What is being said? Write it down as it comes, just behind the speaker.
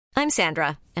I'm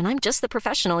Sandra, and I'm just the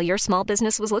professional your small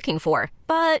business was looking for.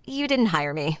 But you didn't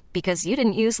hire me because you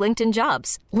didn't use LinkedIn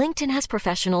Jobs. LinkedIn has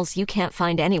professionals you can't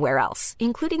find anywhere else,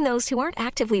 including those who aren't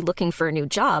actively looking for a new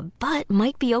job, but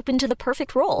might be open to the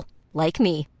perfect role, like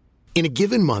me. In a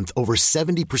given month, over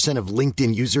 70% of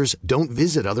LinkedIn users don't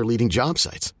visit other leading job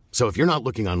sites. So if you're not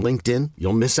looking on LinkedIn,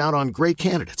 you'll miss out on great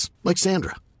candidates like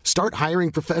Sandra. Start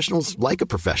hiring professionals like a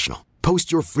professional.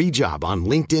 Post your free job on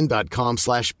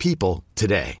linkedin.com/people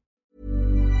today.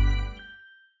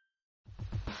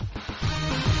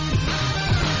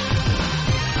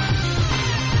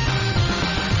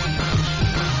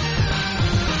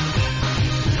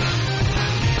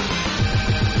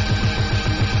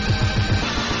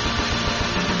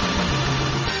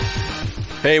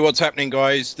 Hey, what's happening,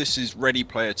 guys? This is Ready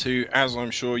Player 2. As I'm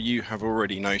sure you have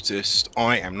already noticed,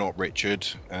 I am not Richard.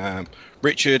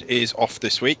 Richard is off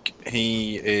this week.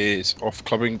 He is off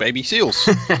clubbing baby seals.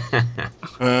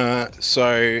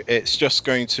 So it's just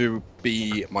going to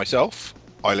be myself,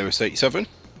 iLewis87,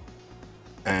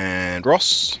 and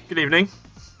Ross. Good evening,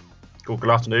 or good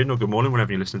afternoon, or good morning,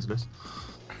 whenever you listen to this.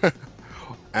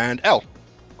 And Elle.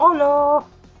 Hola.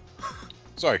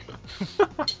 Sorry.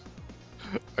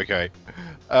 Okay.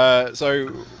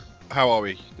 So how are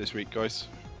we this week, guys?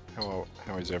 How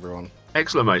is everyone?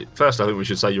 Excellent, mate. First, I think we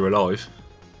should say you're alive,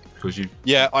 because you.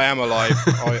 Yeah, I am alive.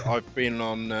 I've been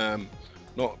on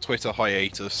not Twitter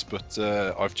hiatus, but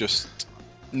I've just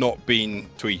not been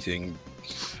tweeting.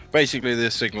 Basically,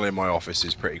 the signal in my office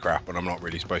is pretty crap, and I'm not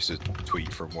really supposed to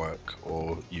tweet from work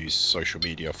or use social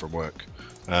media from work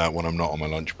when I'm not on my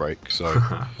lunch break. So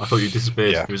I thought you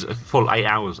disappeared. Yeah. It was a full 8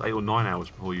 or 9 hours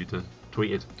before you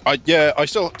tweeted. I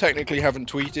still technically haven't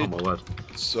tweeted. Oh my word!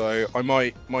 So I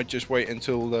might just wait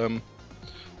until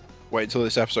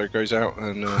this episode goes out,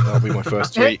 and that'll be my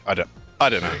first tweet. I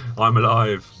don't know. I'm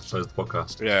alive. Says the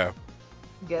podcast. Yeah.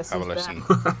 Guess Have a who's listen.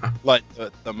 back? Like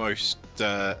the most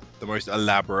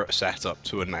elaborate setup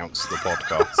to announce the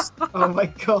podcast Oh my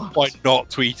god. by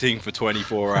not tweeting for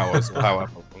 24 hours or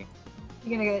however long.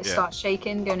 You're gonna Yeah. start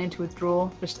shaking, going into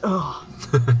withdrawal. Just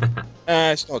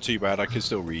It's not too bad. I can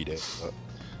still read it. But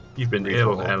You've been Really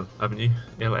ill, hot. Elle, haven't you?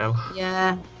 Ill.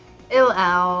 yeah. Ill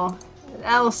Al.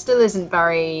 Al still isn't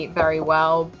very, very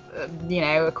well.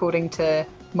 According to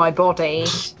my body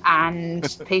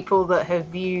and people that have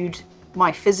viewed my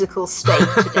physical state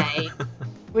today.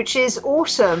 Which is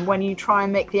awesome when you try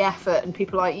and make the effort and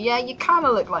people are like, yeah, you kind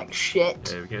of look like shit.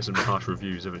 Yeah, we're getting some harsh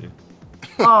reviews, haven't you?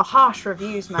 Oh, harsh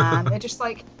reviews, man. They're just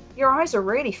like, your eyes are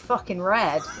really fucking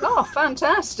red. Oh,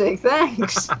 fantastic,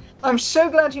 thanks. I'm so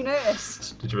glad you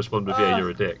noticed. Did you respond with, yeah,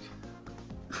 you're a dick?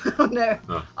 Oh, no.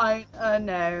 Oh. No.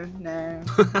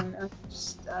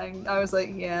 I was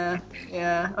like, yeah.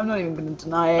 I'm not even going to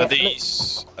deny it. are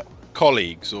these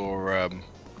colleagues or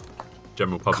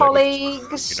General public.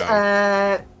 Colleagues, You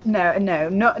know.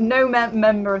 no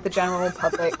member of the general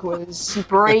public was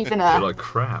brave You're enough. like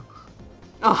crap.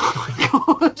 Oh my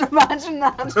god, imagine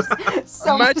that.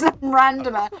 Some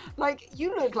randomer. Like,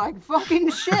 you look like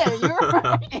fucking shit. You're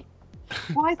right.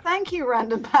 Why, thank you,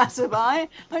 random passerby.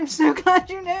 I'm so glad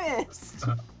you noticed.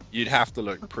 you'd have to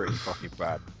look pretty fucking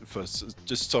bad for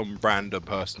just some random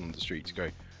person on the street to go,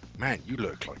 man, you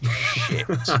look like shit.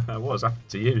 What has happened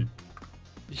to you?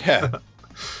 Yeah.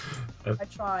 I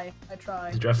try.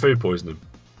 Did you have food poisoning?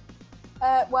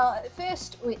 Well, at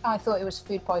first I thought it was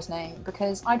food poisoning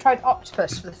because I tried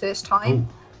octopus for the first time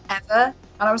ever,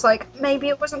 and I was like, maybe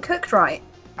it wasn't cooked right.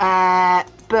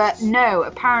 But no,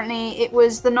 apparently it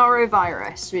was the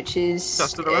norovirus, which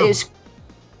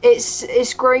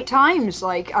it's great times.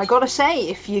 Like, I gotta say,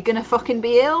 if you're gonna fucking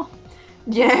be ill,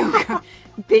 be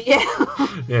ill.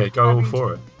 Yeah, go all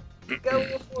for it. Go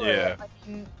for Yeah. it. I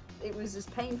mean, it was as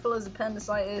painful as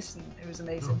appendicitis, and it was Oh,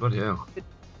 amazing. bloody hell. Good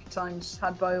times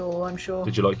had by all, I'm sure.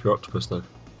 Did you like your octopus, though?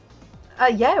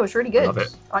 Yeah, it was really good. Love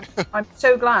it. I'm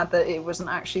so glad that it wasn't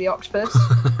actually the octopus.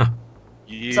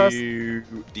 You So-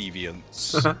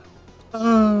 deviants.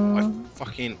 I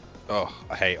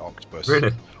hate octopus.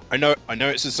 Really? I know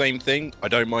it's the same thing. I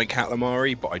don't mind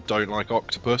calamari, but I don't like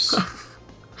octopus.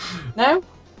 No?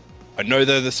 I know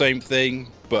they're the same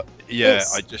thing, but yeah,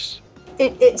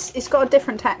 It's- It's got a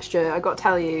different texture, I got to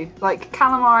tell you. Like,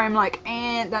 calamari, I'm like,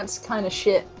 that's kind of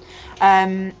shit.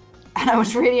 And I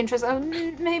was really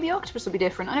interested. Maybe octopus will be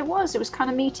different, and it was kind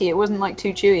of meaty. It wasn't like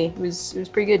too chewy. It was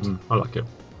pretty good. I like it.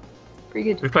 Pretty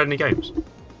Have good. you played any games?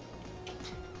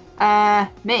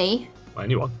 Me? By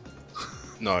anyone?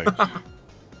 no.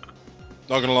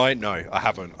 Not gonna lie, no, I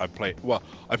haven't. I played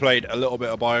a little bit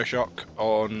of BioShock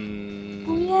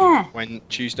on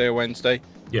Tuesday or Wednesday.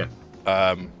 Yeah.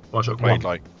 BioShock BioShock played 1.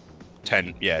 like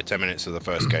 10 minutes of the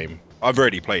first game. I've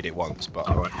already played it once, but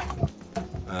All right.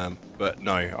 but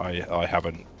no, I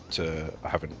haven't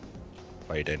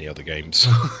played any other games.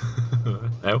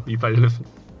 Elle, you played anything?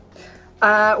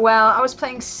 Well, I was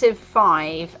playing Civ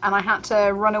 5 and I had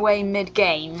to run away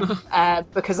mid-game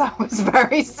because I was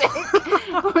very sick.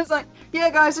 I was like, yeah,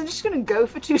 guys, I'm just going to go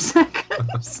for 2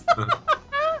 seconds.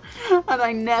 And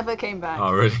I never came back.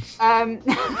 Oh, really?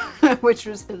 Which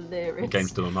was hilarious. The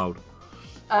game's still on hold.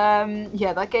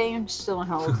 Yeah, that game's still on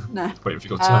hold. No. Waiting for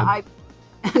your turn.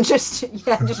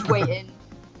 Just waiting.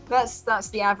 That's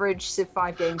the average Civ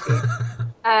 5 game too.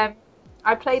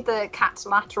 I played the cat's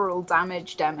lateral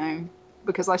damage demo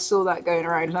because I saw that going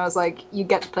around and I was like, you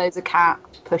get to play as a cat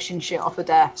pushing shit off a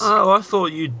desk. Oh, I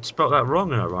thought you'd spelt that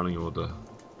wrong in our running order.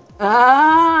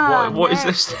 What is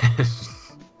this then?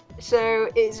 So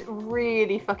it's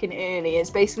really fucking early. It's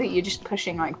basically you're just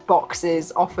pushing like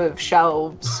boxes off of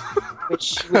shelves,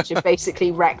 which are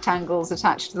basically rectangles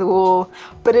attached to the wall.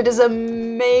 But it is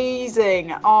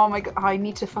amazing. Oh my god, I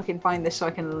need to fucking find this so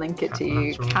I can link it to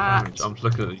you. Cat I'm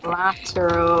looking at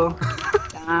lateral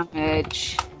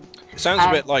damage. It sounds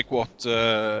a bit like what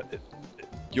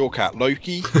your cat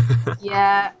Loki.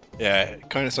 Yeah. Yeah, it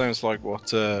kind of sounds like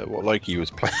what Loki was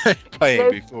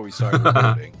playing before we started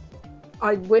recording.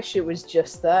 I wish it was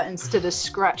just that instead of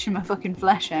scratching my fucking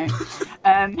flesh out.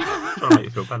 Trying to make you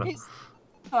feel better.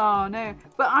 Oh no!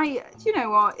 But you know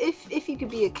what? If you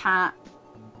could be a cat,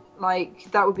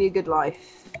 like that would be a good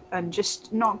life, and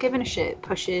just not giving a shit,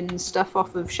 pushing stuff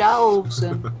off of shelves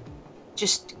and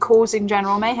just causing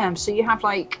general mayhem. So you have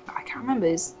like I can't remember,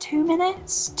 is 2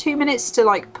 minutes? 2 minutes to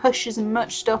like push as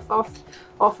much stuff off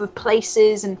of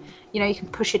places and. You know, you can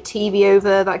push a TV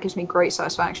over. That gives me great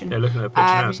satisfaction. Yeah, looking at a picture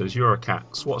now, it says you're a cat.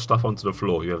 Swat stuff onto the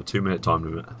floor. You have a 2-minute time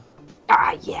limit.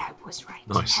 Ah, yeah, I was right.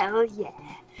 Nice. Hell yeah.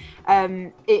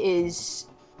 It is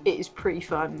pretty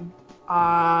fun.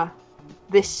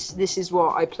 This is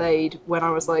what I played when I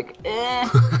was like,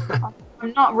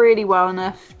 I'm not really well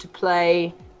enough to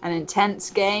play an intense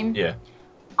game. Yeah.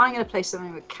 I'm going to play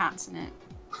something with cats in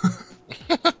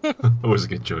it. Always a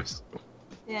good choice.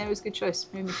 Yeah, it was a good choice.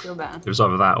 Made me feel better. It was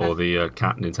either that or the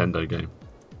cat Nintendo game.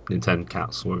 Nintendo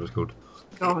Cats, whatever it's called.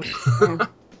 God, no.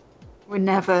 We're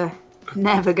never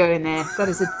going there. That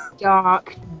is a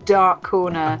dark, dark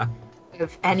corner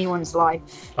of anyone's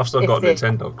life. I've still got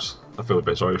Nintendogs. I feel a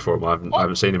bit sorry for him. I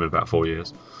haven't seen him in about 4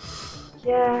 years.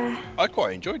 Yeah. I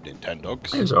quite enjoyed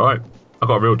Nintendogs. It was alright. I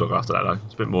got a real dog after that though.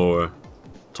 It's a bit more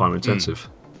time intensive.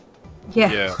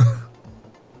 Yeah.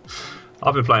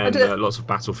 I've been playing lots of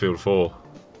Battlefield 4.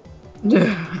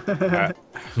 How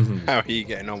are you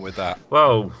getting on with that?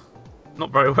 Well,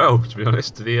 not very well, to be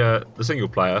honest. The single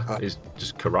player is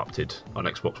just corrupted on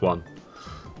Xbox One.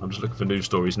 I'm just looking for news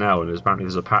stories now, and apparently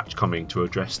there's a patch coming to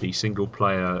address the single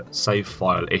player save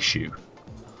file issue.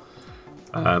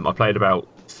 I played about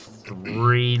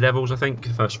 3 levels, I think.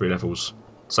 The first 3 levels.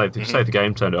 Saved the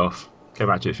game, turned it off. Came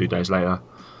back to it a few days later.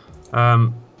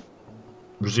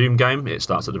 Resume game. It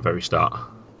starts at the very start.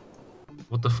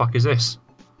 What the fuck is this?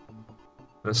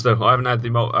 And still, I haven't had the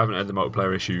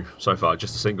multiplayer issue so far,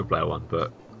 just the single player one.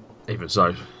 But even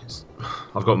so,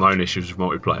 I've got my own issues with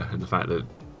multiplayer, and the fact that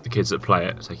the kids that play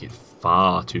it take it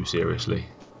far too seriously.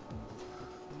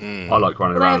 I like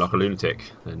running around like a lunatic,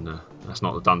 and that's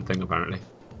not the done thing apparently.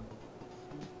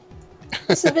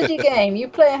 It's a video game. You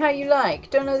play it how you like.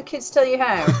 Don't let the kids tell you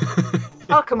how.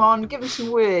 Oh, come on, give them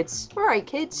some words. All right,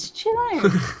 kids, chill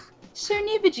out. It's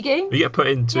only a video game. You get put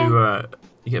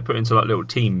into like little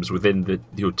teams within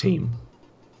your team,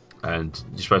 and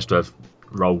you're supposed to have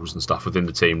roles and stuff within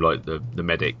the team, like the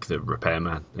medic, the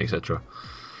repairman, etc.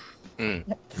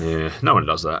 Yeah, no one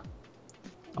does that.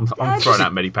 I'm throwing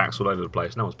out medipacks all over the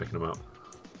place. No one's picking them up.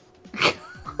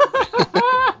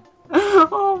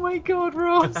 Oh my god,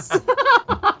 Ross!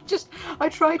 I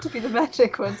tried to be the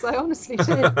medic once. I honestly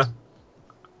did.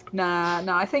 Nah.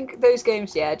 I think those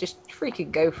games, just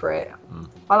freaking go for it.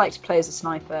 I like to play as a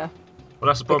sniper. Well,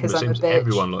 that's the problem. It seems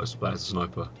everyone likes to play as a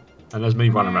sniper, and there's me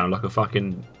running around like a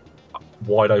fucking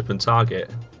wide open target.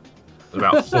 There's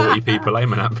about 40 people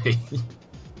aiming at me.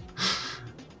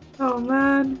 Oh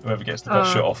man! Whoever gets the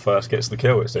best shot off first gets the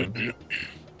kill. It seems.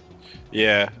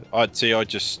 Yeah, I'd say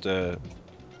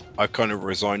I've kind of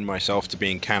resigned myself to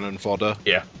being cannon fodder.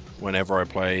 Yeah. Whenever I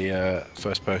play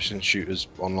first-person shooters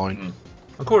online.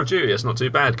 On Call of Duty, it's not too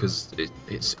bad because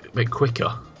it's a bit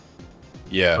quicker.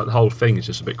 Yeah. Like the whole thing is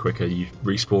just a bit quicker. You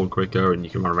respawn quicker and you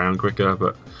can run around quicker.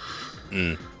 But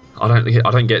I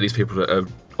don't get these people that are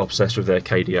obsessed with their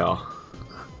KDR.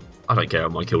 I don't care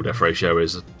what my kill death ratio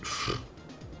is.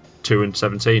 2 and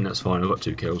 17. That's fine. I've got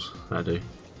 2 kills. That'll do.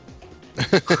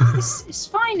 It's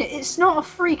fine. It's not a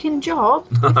freaking job.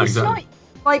 If it's Exactly.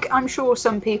 not, like, I'm sure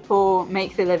some people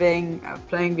make their living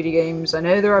playing video games. I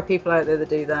know there are people out there that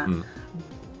do that.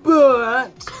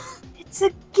 But it's a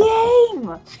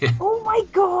game. Yeah. Oh my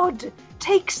god.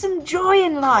 Take some joy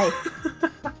in life.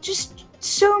 Just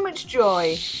so much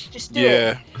joy. Just do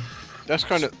it. That's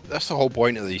the whole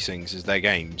point of these things, is they're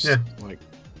games. Yeah. Like,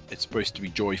 it's supposed to be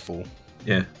joyful.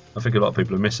 Yeah, I think a lot of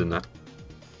people are missing that.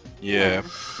 Yeah.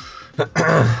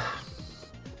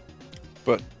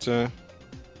 But yeah.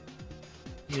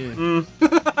 There we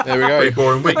Pretty go.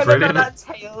 boring week, I really, love isn't how it? that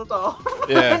tailed off.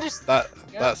 Yeah, Just-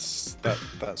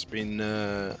 that's been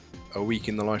a week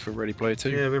in the life of Ready Player 2.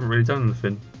 Yeah, we haven't really done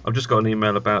anything. I've just got an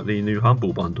email about the new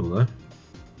Humble bundle, though.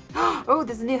 Oh,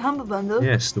 there's a new Humble Bundle.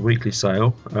 Yes, the weekly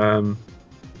sale.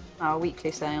 Oh,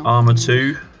 weekly sale. Armour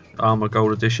 2, Armour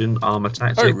Gold Edition, Armour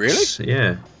Tactics. Oh, really?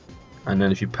 Yeah. And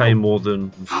then if you pay more than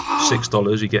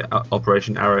 $6, you get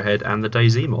Operation Arrowhead and the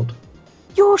DayZ mod.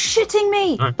 You're shitting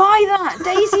me! No. Buy that!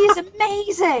 Daisy is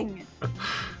amazing!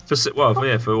 For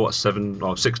what,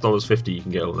 $6.50 you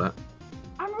can get all that.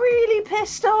 I'm really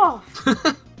pissed off. What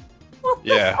the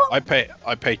Yeah, fuck?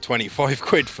 I paid 25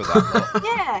 quid for that lot.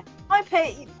 Yeah, I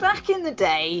paid back in the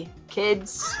day,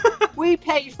 kids. We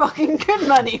paid fucking good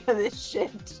money for this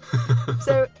shit.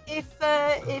 So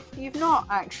if you've not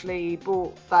actually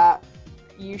bought that,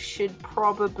 you should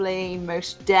probably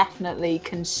most definitely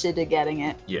consider getting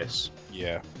it. Yes.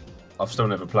 Yeah. I've still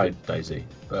never played DayZ,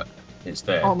 but it's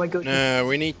there. Oh my goodness. No,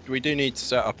 we do need to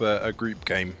set up a group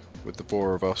game with the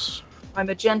four of us. I'm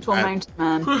a gentle mountain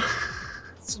man.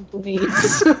 Simple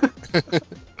needs.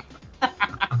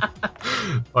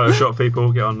 Bioshock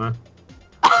people, get on there.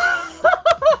 I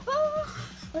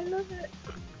love it.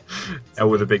 Elle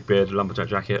with a big beard, lumberjack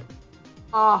jacket.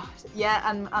 Oh yeah,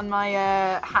 and my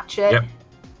hatchet. Yep.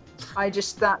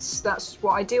 That's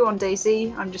what I do on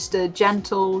DayZ. I'm just a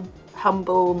gentle,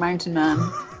 humble mountain man,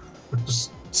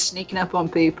 just sneaking up on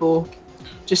people,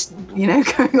 just going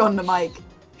on the mic.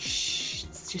 Shh,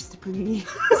 it's just a breeze.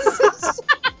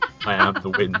 I am the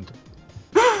wind.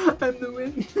 I'm the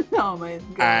wind. Oh my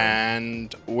god.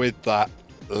 And with that,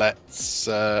 let's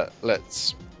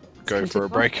go for a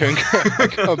break and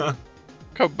come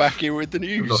back in with the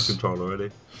I've lost news. control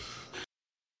already.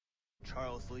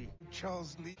 Charles Lee.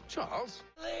 Charles Lee. Charles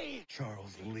Lee.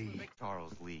 Charles Lee.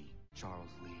 Charles Lee. Charles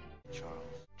Lee. Charles.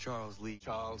 Charles Lee.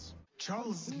 Charles.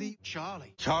 Charles Lee.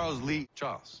 Charlie. Charles Lee.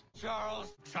 Charles.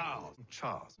 Charles. Charles.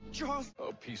 Charles. Charles.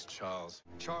 Oh, peace, Charles.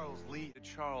 Charles Lee.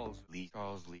 Charles Lee.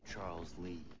 Charles Lee. Charles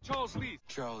Lee. Charles Lee.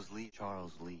 Charles Lee.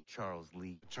 Charles Lee. Charles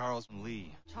Lee. Charles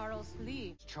Lee. Charles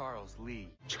Lee. Charles Lee.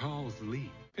 Charles Lee.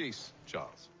 Peace,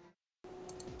 Charles.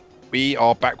 We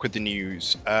are back with the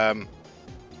news.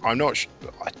 I'm not.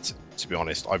 To be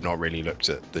honest, I've not really looked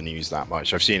at the news that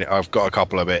much. I've seen it. I've got a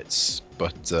couple of bits,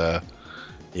 but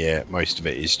yeah, most of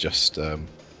it is just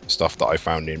stuff that I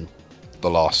found in the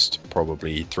last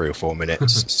probably 3 or 4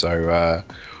 minutes. So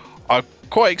I'm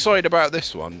quite excited about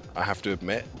this one, I have to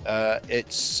admit.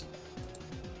 It's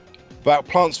about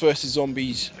Plants vs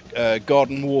Zombies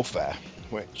Garden Warfare,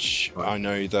 which Right. I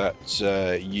know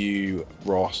that you,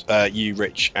 Ross, you,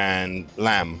 Rich, and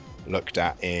Lamb looked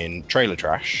at in Trailer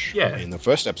Trash. Yeah. In the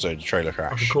first episode of Trailer Like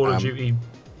Trash. a Call of Duty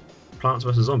Plants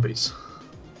vs Zombies.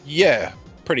 Yeah,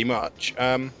 pretty much.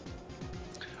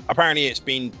 Apparently, it's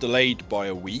been delayed by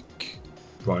a week.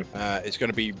 Right. It's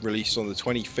going to be released on the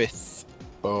 25th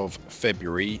of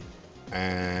February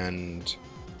and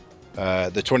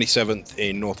the 27th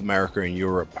in North America and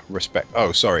Europe.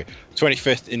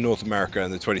 25th in North America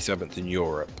and the 27th in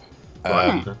Europe.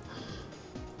 Right. Okay.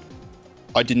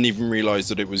 I didn't even realise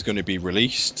that it was going to be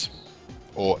released,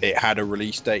 or it had a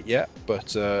release date yet.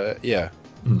 But yeah.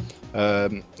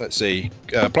 Let's see.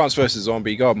 Plants vs.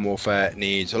 Zombie Garden Warfare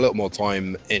needs a little more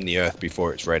time in the earth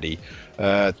before it's ready.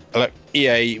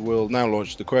 EA will now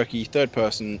launch the quirky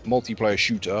third-person multiplayer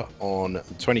shooter on the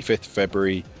 25th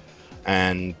February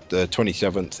and the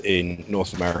 27th in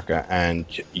North America and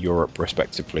Europe,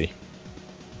 respectively.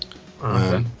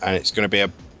 Okay. And it's going to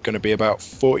be about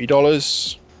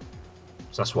 $40.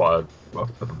 So that's what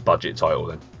a budget title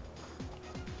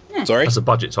then. Sorry. That's a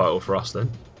budget title for us then.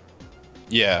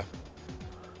 Yeah.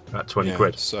 About 20 Yeah,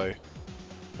 quid. So,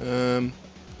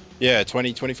 yeah,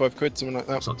 20, 25 quid, something like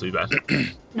that. That's not too bad.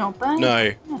 Not bad.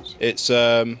 No, Yes. it's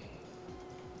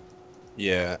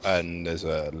yeah, and there's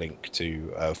a link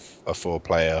to a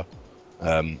 4-player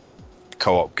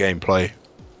co-op gameplay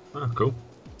Oh, cool.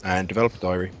 and developer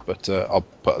diary, but I'll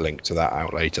put a link to that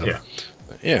out later.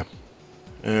 Yeah.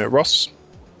 Yeah. Ross,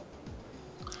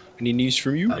 any news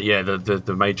from you? Yeah,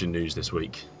 the major news this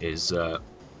week is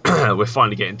we're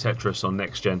finally getting Tetris on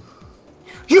next gen.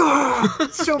 Yeah,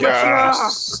 so much yeah.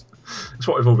 Yes! It's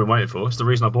what we've all been waiting for. It's the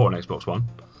reason I bought an Xbox One.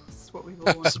 That's what we've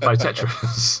all To wanted. play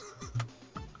Tetris.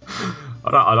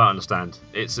 I don't understand.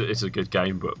 It's a good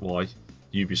game, but why?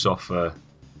 Ubisoft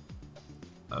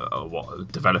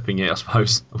what developing it, I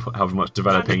suppose. However much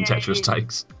developing Tetris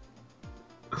takes.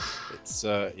 It's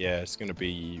it's gonna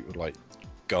be like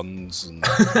guns and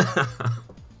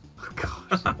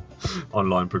God.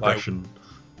 Online progression.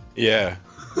 yeah,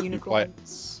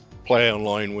 Unicorns. play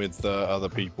online with other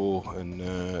people,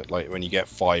 and like when you get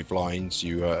 5 lines,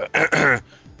 you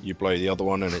you blow the other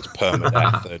one, and it's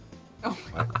permadeath. Oh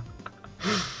my God.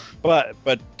 But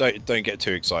don't get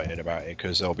too excited about it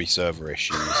because there'll be server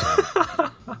issues.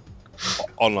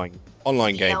 Online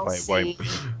gameplay won't be.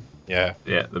 Yeah,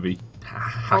 There'll be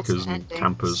hackers and endings.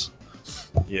 campers.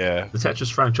 yeah. The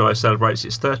Tetris franchise celebrates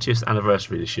its 30th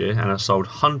anniversary this year and has sold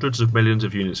hundreds of millions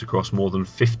of units across more than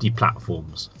 50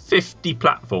 platforms. 50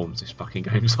 platforms this fucking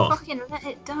game's on. Fucking let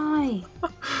it die.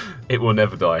 It will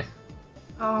never die.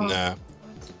 Oh. Nah.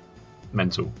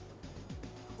 Mental.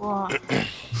 What?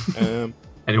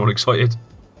 Anyone excited?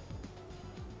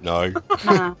 No.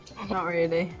 Nah, not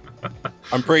really.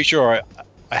 I'm pretty sure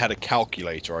I had a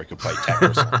calculator I could play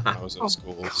Tetris on when I was at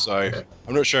school, so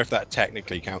I'm not sure if that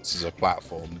technically counts as a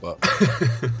platform, but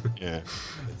yeah,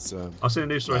 it's. I've seen a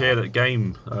news story here that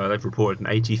Game they've reported an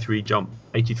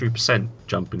 83%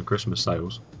 jump in Christmas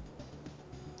sales,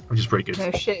 which is pretty good.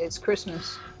 No shit, it's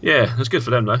Christmas. Yeah, that's good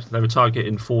for them though. They were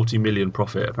targeting 40 million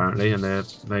profit apparently, and they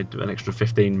made an extra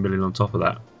 15 million on top of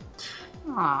that.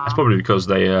 Aww. That's probably because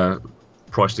they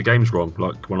priced the games wrong.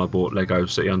 Like when I bought Lego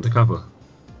City Undercover,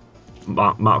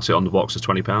 marks it on the box as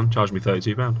 £20, charged me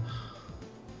 £32.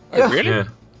 Oh, really? Yeah,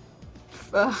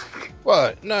 Fuck.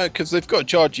 Well, no, because they've got to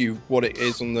charge you what it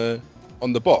is on the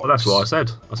box. well that's what I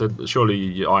said. I said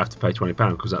surely I have to pay £20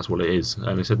 because that's what it is,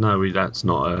 and they said no, that's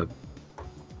not.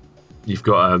 You've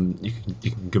got you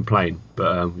can complain,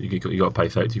 but you got to pay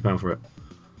 £32 for it.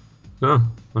 Oh,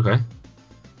 okay.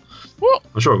 What?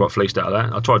 I'm sure I got fleeced out of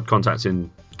that. I tried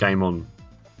contacting Game on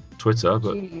Twitter,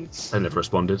 but Jeez. they never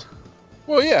responded.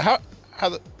 Well, yeah.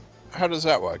 How does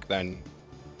that work then?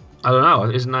 I don't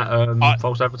know. Isn't that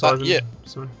false advertising? yeah.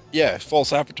 Something? Yeah,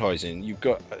 false advertising. You've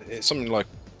got it's something like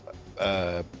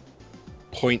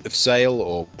point of sale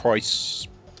or price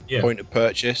point of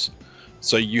purchase.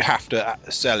 So you have to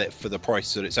sell it for the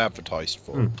price that it's advertised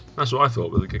for. That's what I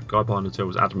thought, but the guy behind the till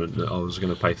was adamant that I was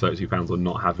going to pay £32 or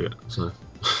not have it. So,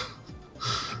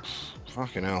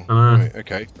 Fucking hell. Right,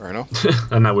 okay, fair enough.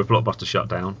 and now with Blockbuster shut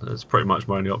down, it's pretty much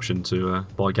my only option to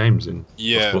buy games in.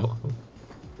 Yeah. Blockbuster.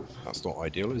 That's not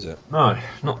ideal, is it? No,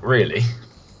 not really.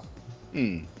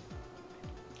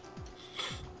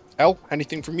 El,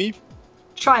 anything from you?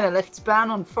 China lifts ban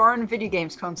on foreign video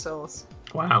games consoles.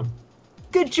 Wow.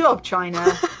 Good job,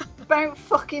 China. About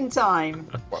fucking time.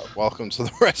 Well, welcome to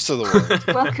the rest of the world.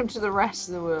 Welcome to the rest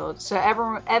of the world. So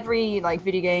every like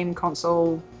video game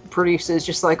console producers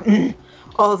just like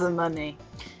all the money.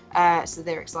 So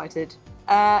they're excited.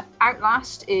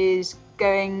 Outlast is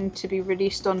going to be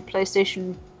released on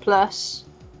PlayStation Plus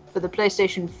for the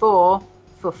PlayStation 4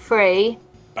 for free.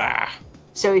 Bah.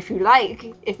 So if you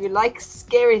like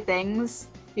scary things,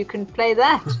 you can play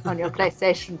that on your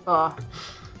PlayStation 4.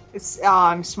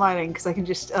 I'm smiling because I can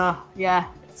just yeah,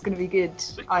 it's gonna be good.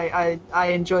 I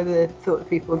enjoy the thought of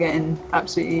people getting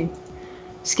absolutely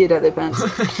skid out their pants.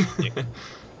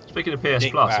 Speaking of PS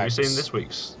Dick Plus, have you bags. seen this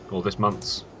week's or this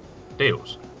month's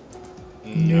deals?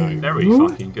 No. Very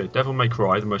fucking good. Devil May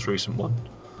Cry, the most recent one.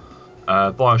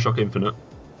 Bioshock Infinite.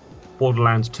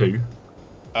 Borderlands 2.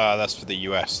 That's for the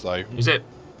US though. Is it?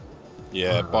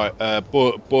 Yeah,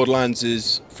 Borderlands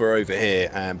is for over here,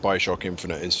 and Bioshock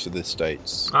Infinite is for the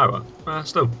States. Oh, right.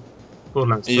 Still.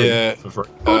 Borderlands 2 Yeah. for free.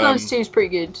 Borderlands 2 is pretty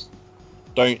good.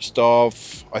 Don't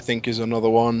Starve, I think, is another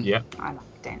one. Yeah. I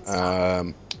like Don't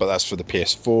Starve. But that's for the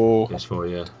PS4.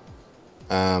 PS4,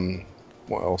 yeah.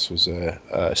 What else was there?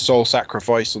 Soul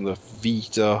Sacrifice on the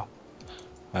Vita.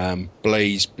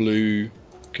 Blaze Blue,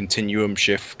 Continuum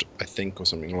Shift, I think, or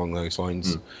something along those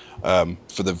lines.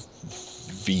 For the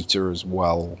Vita as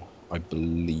well, I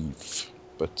believe.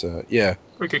 But yeah.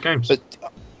 Very good games. But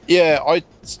yeah, I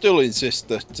still insist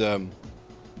that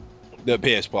that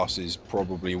PS Plus is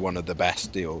probably one of the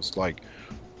best deals. Like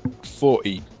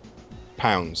 £40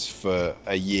 for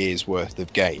a year's worth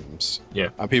of games. Yeah.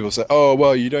 And people say, "Oh,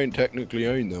 well, you don't technically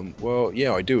own them." Well,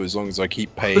 yeah, I do, as long as I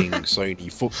keep paying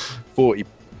Sony 40,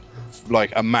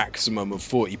 like a maximum of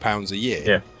 £40 a year.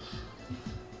 Yeah.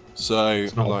 So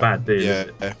It's not like, a bad deal, Yeah.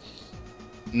 is it?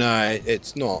 No,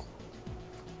 it's not.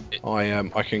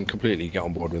 I can completely get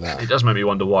on board with that. It does make me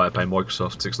wonder why I pay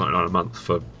Microsoft $6.99 a month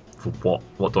for for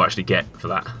what do I actually get for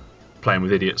that? Playing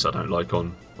with idiots I don't like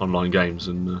on online games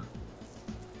and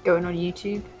Going on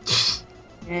YouTube.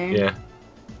 yeah.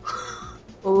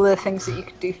 All the things that you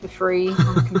could do for free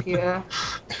on the computer.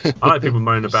 I like people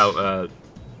moaning about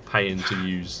paying to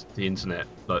use the internet,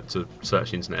 like to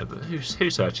search the internet, but who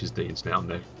searches the internet on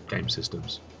their game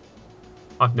systems?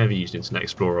 I've never used Internet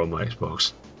Explorer on my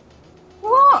Xbox.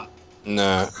 What?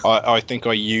 No, I think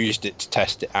I used it to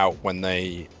test it out when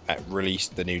they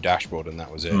released the new dashboard, and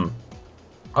that was it.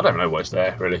 I don't know why it's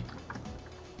there, really.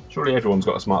 Surely everyone's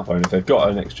got a smartphone. If they've got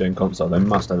a next-gen console, they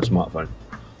must have a smartphone.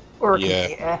 Or a Yeah.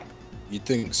 computer. You'd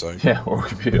think so. Yeah, or a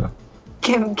computer.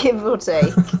 Give or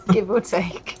take. Give or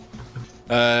take.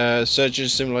 Surgeon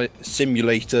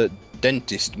Simulator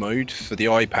Dentist mode for the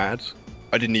iPad.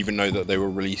 I didn't even know that they were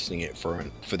releasing it for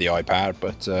the iPad,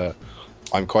 but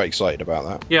I'm quite excited about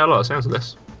that. Yeah, I like the sounds of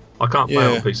this. I can't play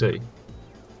it on PC.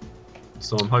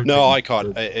 So I'm hoping... No, I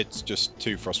can't. It's just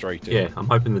too frustrating. Yeah, I'm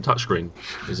hoping the touchscreen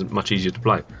isn't much easier to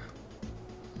play.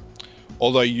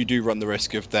 Although you do run the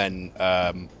risk of then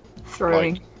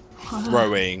Throwing.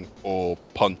 throwing or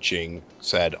punching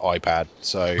said iPad.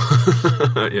 So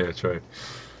Yeah, true.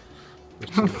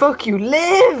 Fuck you,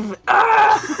 live!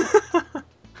 Ah!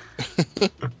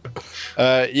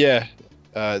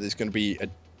 there's going to be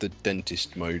the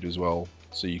dentist mode as well,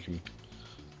 so you can.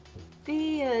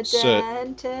 Be a So-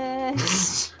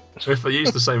 dentist. So if they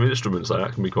use the same instruments, though,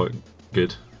 that can be quite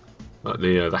good. Like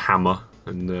the hammer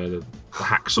and the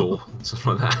hacksaw and stuff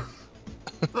like that.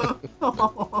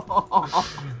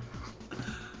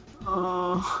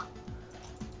 Oh.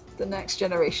 The next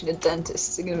generation of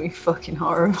dentists are going to be fucking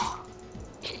horrible.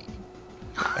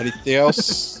 Anything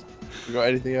else? You got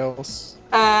anything else?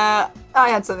 I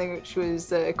had something which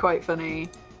was quite funny.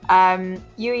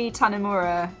 Yui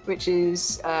Tanimura, which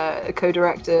is a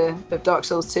co-director of Dark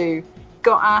Souls 2,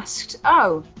 got asked,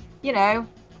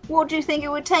 what do you think it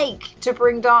would take to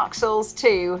bring Dark Souls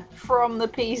 2 from the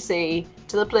PC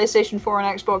to the PlayStation 4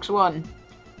 and Xbox One?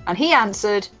 And he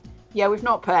answered, yeah, we've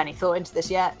not put any thought into this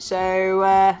yet,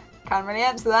 so can't really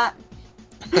answer that.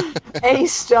 A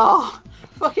star.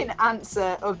 Fucking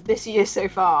answer of this year so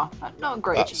far. Not a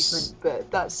great achievement,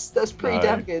 but that's pretty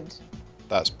damn good.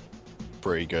 That's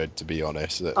pretty good, to be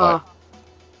honest.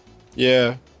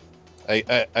 Yeah.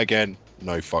 Again,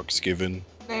 no fucks given.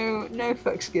 No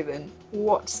fucks given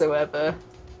whatsoever.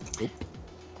 Nope.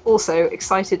 Also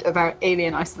excited about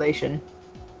Alien Isolation.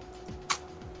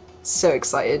 So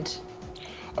excited.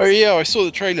 Oh yeah, I saw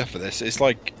the trailer for this. It's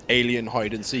like Alien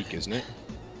Hide and Seek, isn't it?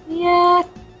 Yeah,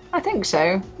 I think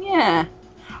so. Yeah.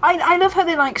 I love how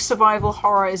they like survival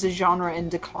horror is a genre in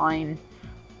decline.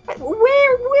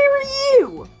 Where are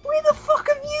you? Where the fuck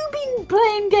have you been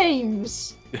playing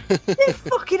games? They're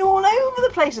fucking all over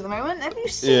the place at the moment. Have you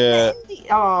seen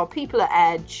people at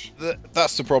Edge.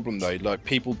 That's the problem though. Like,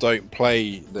 people don't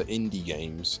play the indie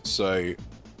games, so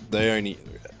they only.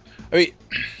 I mean,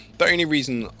 the only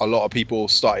reason a lot of people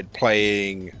started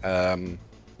playing,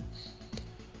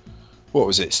 what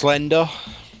was it, Slender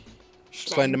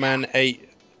Man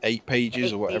 8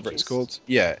 pages or whatever it's called.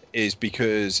 Yeah, is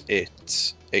because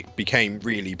it became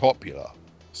really popular.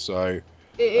 So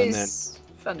it is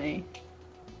funny.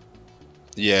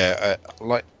 Yeah,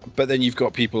 but then you've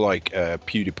got people like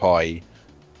PewDiePie.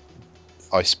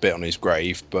 I spit on his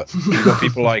grave, but you've got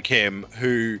people like him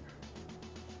who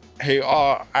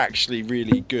are actually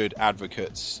really good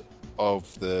advocates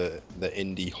of the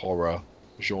indie horror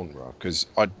genre, because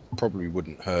I probably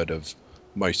wouldn't heard of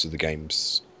most of the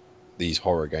games, these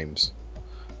horror games,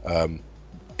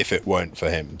 if it weren't for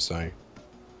him. So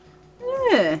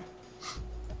Yeah.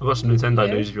 I've got some Nintendo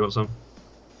news if you want some.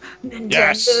 Nintendo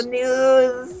Yes.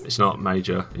 news. It's not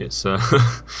major. It's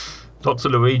Dr.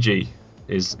 Luigi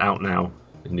is out now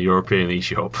in the European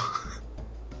eShop.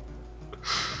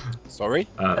 sorry.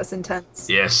 That's intense.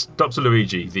 Yes, Dr.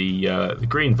 Luigi, the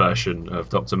green version of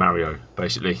Dr. Mario,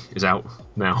 basically, is out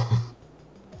now.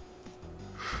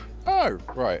 Oh,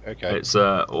 right, okay. It's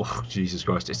oh Jesus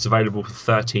Christ! It's available for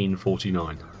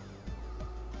 $13.49.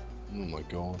 Oh my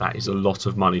god. That is a lot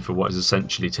of money for what is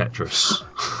essentially Tetris.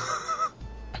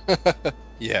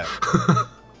 Yeah.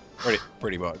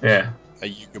 pretty much. Yeah.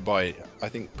 You could buy.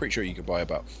 Pretty sure you could buy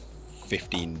about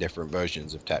 15 different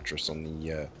versions of Tetris on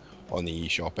the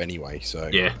eShop anyway. So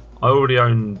Yeah, I already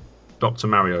own Dr.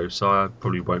 Mario, so I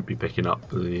probably won't be picking up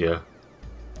the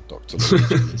Dr.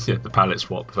 Luigi. yeah, the palette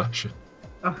swap version.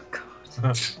 Oh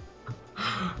god.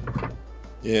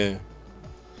 Yeah.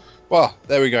 Well,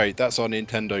 there we go. That's our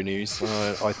Nintendo news.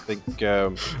 I think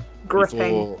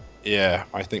Gripping.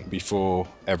 I think before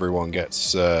everyone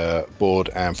gets bored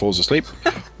and falls asleep,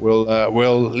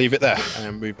 we'll leave it there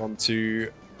and move on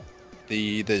to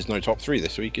there's no top 3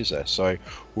 this week, is there? So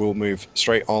we'll move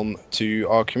straight on to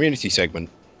our community segment.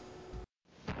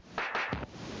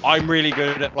 I'm really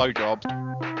good at blowjobs.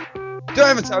 Did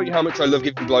I ever tell you how much I love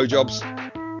giving blowjobs?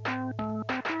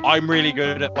 I'm really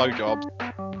good at blowjobs.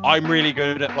 I'm really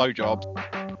good at blowjobs.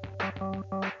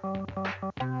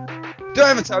 Did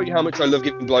I ever tell you how much I love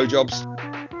giving blowjobs?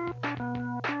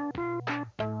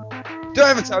 Did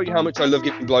I ever tell you how much I love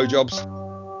giving blowjobs?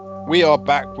 We are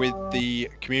back with the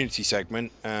community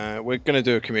segment. We're going to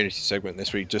do a community segment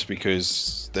this week just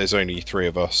because there's only 3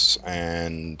 of us,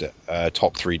 and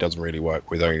top 3 doesn't really work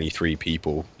with only 3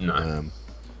 people. No.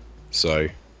 So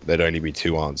there'd only be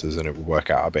 2 answers, and it would work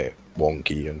out a bit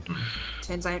wonky. And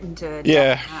Turns out into a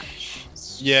Yeah. match.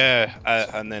 yeah,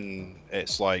 and then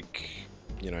it's like,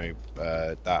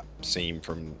 that scene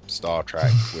from Star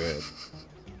Trek where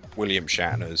William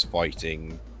Shatner's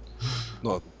fighting.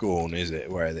 Not Gorn, is it?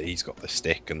 Where he's got the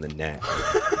stick and the net.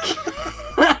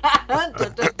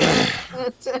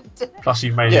 Plus,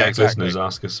 you Maniac Yeah, exactly. listeners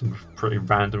ask us some pretty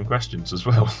random questions as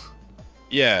well.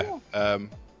 Yeah.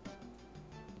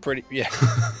 Pretty. Yeah.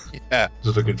 Yeah.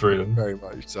 Just looking through them. Very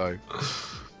much so.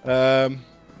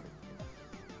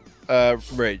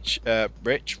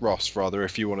 Rich Ross, rather,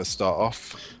 if you want to start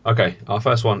off. Okay, our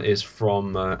first one is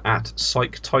from at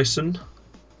Psych Tyson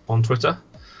on Twitter.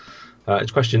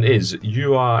 Its question is: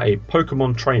 you are a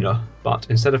Pokemon trainer, but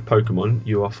instead of Pokemon,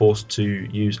 you are forced to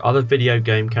use other video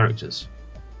game characters.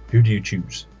 Who do you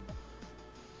choose?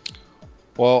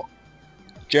 Well,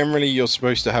 generally you're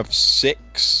supposed to have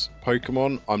 6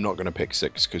 Pokemon. I'm not going to pick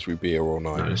 6 because we'd be here all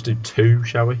night. No, let's do 2,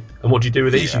 shall we? And what do you do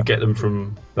with these? Yeah. You get them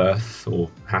from birth or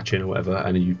hatching or whatever,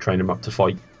 and then you train them up to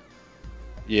fight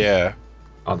Yeah.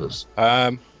 others.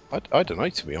 I don't know,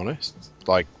 to be honest.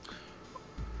 Like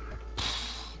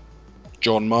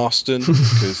John Marston,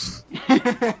 because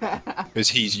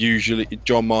he's usually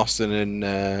John Marston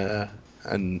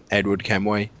and Edward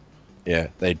Kenway. Yeah,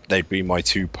 they'd be my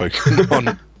 2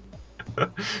 Pokemon.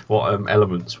 What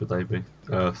elements would they be?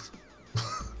 Earth.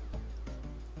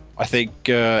 I think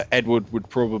Edward would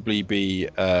probably be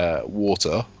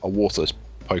water, a water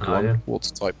Pokemon, yeah.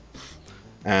 water type,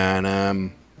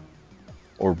 and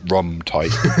or rum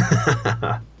type.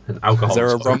 An alcohol. Is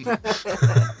there a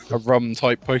type. rum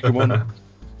type Pokemon?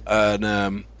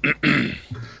 And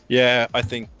yeah, I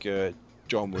think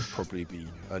John would probably be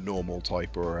a normal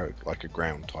type or like a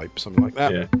ground type, something like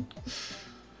that. Yeah.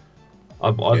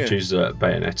 I'd Yeah. choose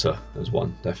Bayonetta as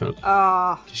one, definitely.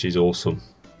 Ah, She's awesome.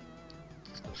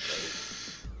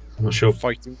 I'm not sure.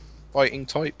 Fighting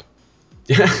type.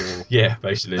 Yeah,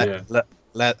 basically, yeah.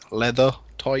 Leather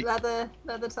type. leather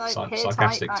type, hair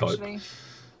Sarcastic type, type. actually.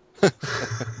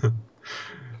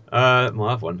 My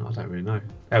other one, I don't really know.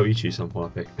 How you choose someone I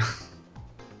pick?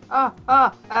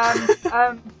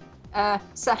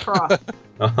 Sephiroth.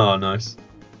 Oh, nice.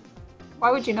 Why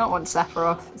would you not want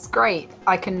Sephiroth? It's great.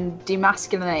 I can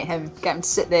demasculinate him, get him to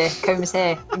sit there, comb his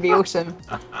hair, and be awesome.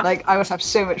 Like, I must have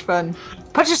so much fun.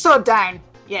 Put your sword down!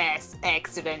 Yes,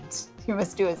 excellent. You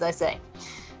must do as I say.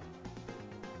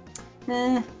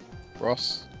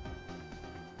 Ross.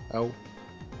 L.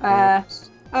 And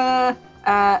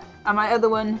my other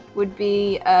one would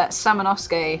be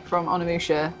Samanosuke from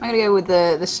Onimusha. I'm going to go with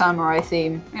the samurai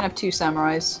theme. I'm going to have 2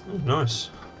 samurais. Oh,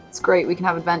 nice. It's great. We can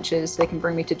have adventures. They can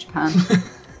bring me to Japan.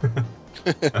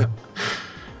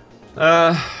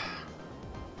 I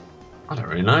don't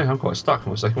really know. I'm quite stuck on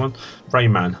my second one.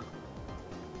 Rayman.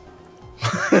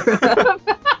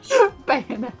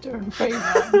 Bayonetta and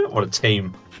Rayman. What a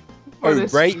team. Oh,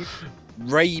 Honestly.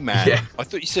 Rayman. Yeah. I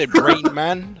thought you said Rain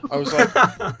Man. I was like,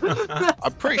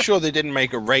 I'm pretty sure they didn't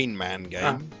make a Rain Man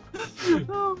game.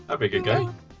 That'd be a good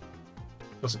game.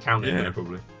 That's a count in Yeah. there,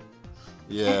 probably.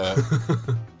 Yeah.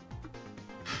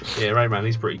 Yeah, Rayman,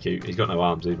 he's pretty cute. He's got no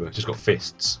arms either. Just got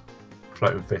fists.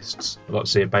 Floating fists. I'd like to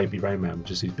see a baby Rayman with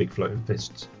just these big floating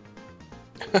fists.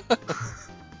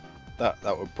 That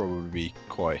would probably be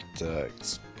quite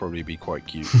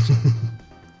cute.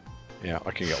 Yeah,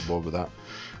 I can get on board with that.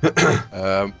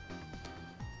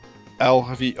 Al,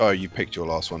 have you? Oh, you picked your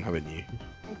last one, haven't you?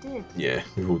 I did. Yeah,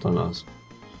 we've all done ours.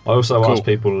 I also Cool. asked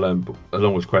people,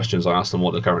 along with questions, I asked them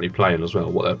what they're currently playing as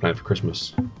well, what they're playing for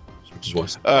Christmas. Which is why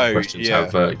some Oh, questions yeah.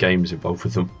 have games involved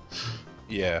with them.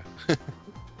 Yeah.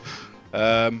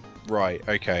 Right.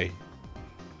 Okay.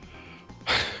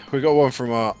 We got one from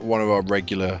one of our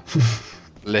regular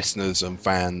listeners and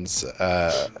fans,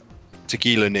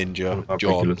 Tequila Ninja, Our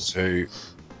John, regulars.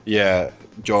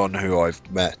 John, who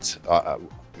I've met.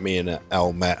 Me and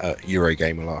Elle met at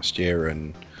Eurogamer last year,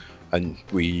 and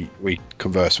we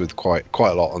converse with quite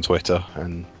a lot on Twitter.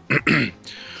 And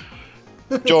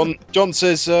John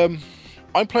says,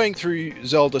 I'm playing through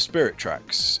Zelda Spirit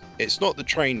Tracks. It's not the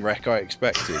train wreck I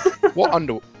expected. What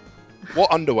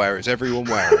underwear is everyone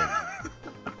wearing?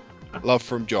 Love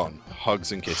from John.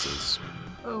 Hugs and kisses.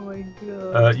 Oh my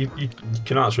god. You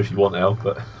can answer if you want, Elle,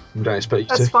 but we don't expect you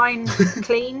to. That's fine.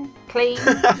 Clean,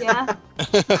 yeah.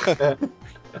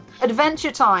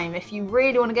 Adventure Time, if you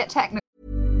really want to get technical.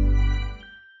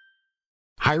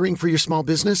 Hiring for your small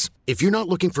business? If you're not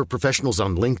looking for professionals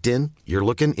on LinkedIn, you're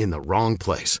looking in the wrong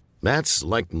place. That's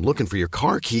like looking for your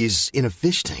car keys in a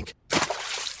fish tank.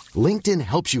 LinkedIn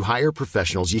helps you hire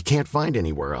professionals you can't find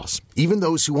anywhere else, even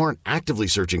those who aren't actively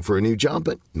searching for a new job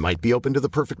but might be open to the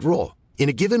perfect role. In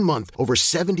a given month, over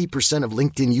 70% of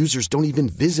LinkedIn users don't even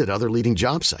visit other leading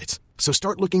job sites. So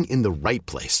start looking in the right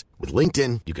place. With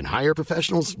LinkedIn, you can hire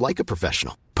professionals like a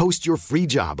professional. Post your free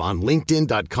job on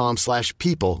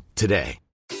linkedin.com/people today.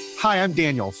 Hi, I'm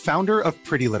Daniel, founder of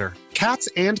Pretty Litter. Cats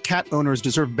and cat owners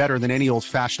deserve better than any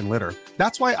old-fashioned litter.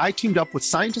 That's why I teamed up with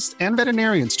scientists and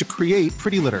veterinarians to create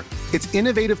Pretty Litter. Its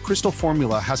innovative crystal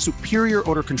formula has superior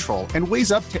odor control and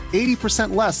weighs up to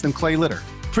 80% less than clay litter.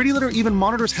 Pretty Litter even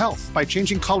monitors health by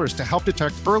changing colors to help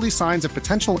detect early signs of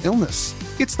potential illness.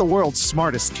 It's the world's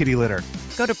smartest kitty litter.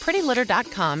 Go to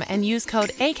prettylitter.com and use code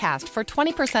ACAST for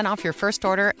 20% off your first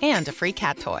order and a free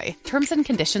cat toy. Terms and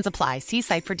conditions apply. See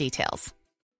site for details.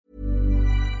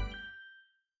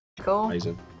 Cool.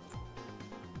 Amazing.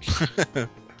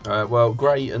 Well,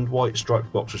 grey and white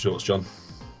striped boxer shorts, John.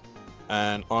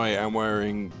 And I am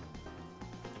wearing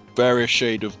various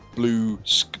shade of blue.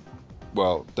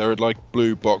 Well, they're like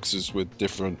blue boxes with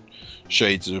different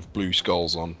shades of blue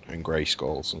skulls on and grey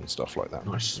skulls and stuff like that.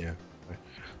 Nice. Yeah.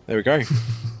 There we go.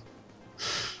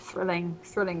 Thrilling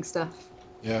stuff.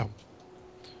 Yeah.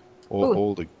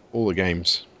 All the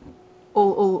games.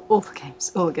 All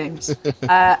the games.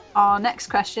 Our next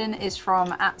question is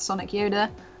from @SonicYoda.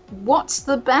 What's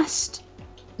the best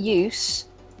use,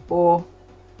 or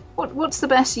what's the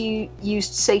best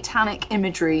used satanic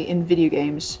imagery in video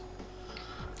games?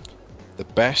 The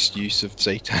best use of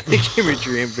satanic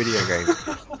imagery in video games.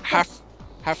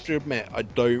 Have to admit, I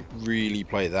don't really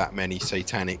play that many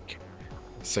satanic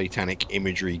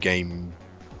imagery game.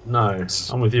 No,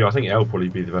 I'm with you. I think Elle will probably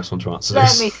be the best one to answer Let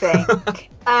this. me think.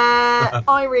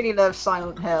 I really love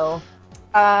Silent Hill.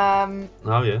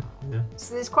 Oh yeah.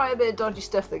 So there's quite a bit of dodgy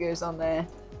stuff that goes on there,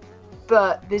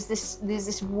 but there's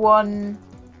this one.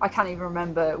 I can't even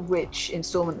remember which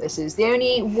installment this is. The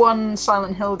only one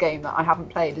Silent Hill game that I haven't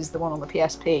played is the one on the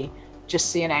PSP.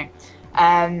 Just so you know.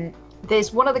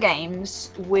 There's one of the games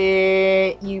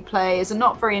where you play as a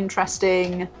not very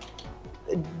interesting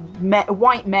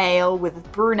white male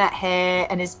with brunette hair,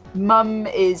 and his mum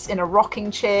is in a rocking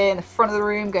chair in the front of the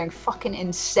room going fucking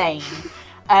insane.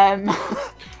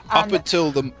 Up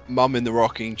until the mum in the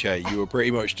rocking chair, you were pretty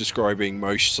much describing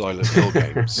most Silent Hill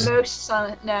games. Most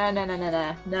Silent... No.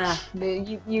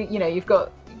 You know, you've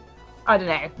got... I don't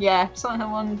know. Yeah, Silent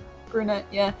Hill 1, brunette,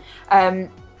 yeah.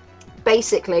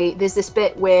 Basically, there's this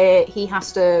bit where he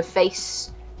has to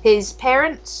face his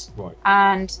parents, right.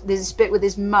 And there's this bit with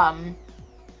his mum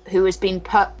who has been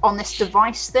put on this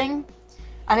device thing,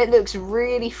 and it looks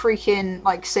really freaking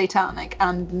like satanic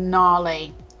and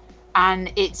gnarly.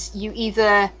 And it's, you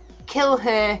either kill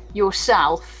her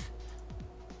yourself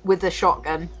with a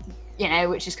shotgun, you know,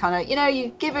 which is kind of, you know,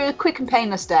 you give her a quick and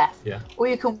painless death, Yeah. or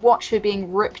you can watch her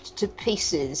being ripped to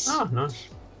pieces. Oh, nice.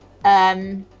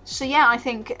 So yeah, I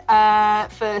think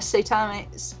for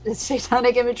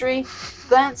satanic imagery,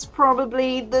 that's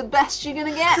probably the best you're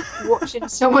gonna get, watching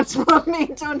someone's mum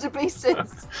being torn to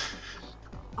pieces.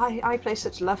 I play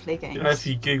such lovely games. You know, if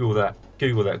you Google that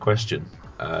question,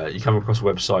 you come across a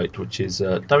website which is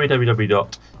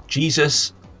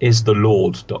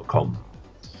www.jesusisthelord.com.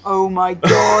 Oh my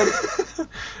god!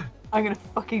 I'm gonna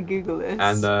fucking Google this.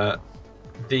 And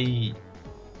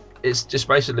it's just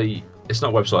basically, it's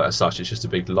not a website as such. It's just a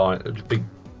big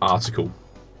article.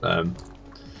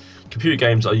 Computer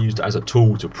games are used as a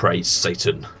tool to praise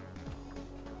Satan.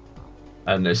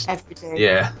 And it's every day.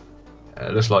 Yeah,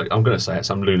 looks like, I'm going to say it,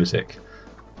 some lunatic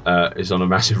is on a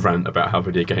massive rant about how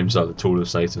video games are the tool of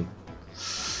Satan.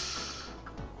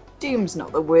 Doom's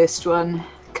not the worst one.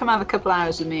 Come have a couple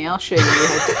hours with me, I'll show you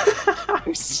how to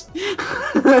house.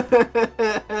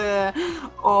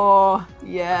 Oh,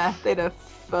 yeah, they'd have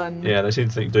fun. Yeah, they seem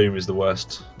to think Doom is the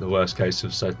worst case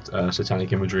of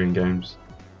satanic imagery in games.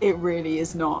 It really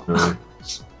is not. No.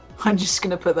 I'm just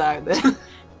going to put that out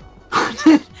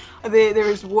there. There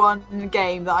is one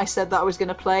game that I said that I was going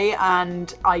to play,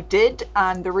 and I did,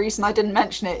 and the reason I didn't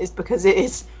mention it is because it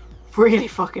is really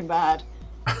fucking bad.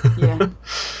 Yeah.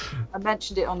 I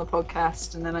mentioned it on the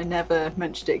podcast, and then I never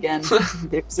mentioned it again.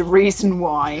 There's a reason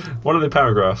why. One of the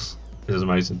paragraphs is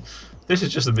amazing. This is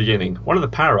just the beginning. One of the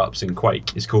power-ups in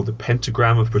Quake is called the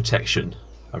Pentagram of Protection,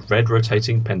 a red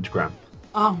rotating pentagram.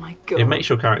 Oh my god. It makes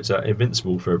your character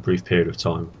invincible for a brief period of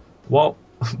time. While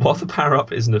the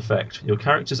power-up is in effect, your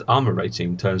character's armor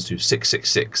rating turns to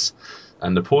 666,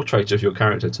 and the portrait of your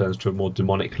character turns to a more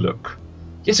demonic look.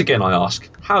 Yet again, I ask,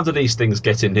 how do these things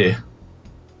get in here?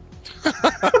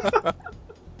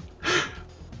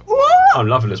 What? I'm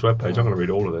loving this webpage. I'm going to read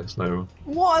all of this. No.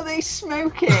 What are they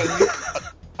smoking?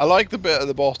 I like the bit at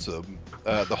the bottom,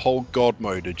 the whole God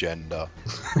mode agenda.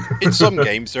 In some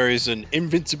games, there is an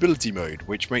invincibility mode,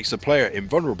 which makes the player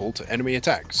invulnerable to enemy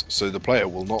attacks, so the player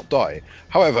will not die.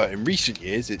 However, in recent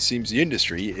years, it seems the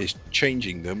industry is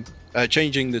changing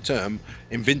the term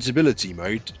invincibility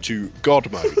mode to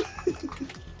God mode.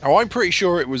 Now, I'm pretty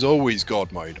sure it was always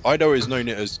God mode. I'd always known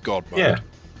it as God mode. Yeah.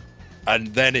 And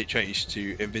then it changed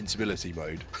to invincibility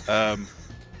mode.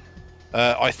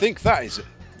 I think that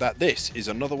this is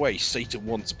another way Satan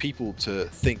wants people to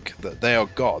think that they are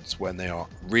gods when they are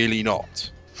really not.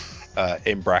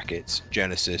 In brackets,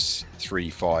 Genesis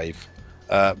 3:5.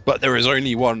 But there is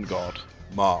only one God,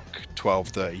 Mark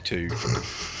 12:32.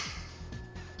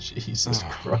 Jesus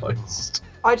Christ.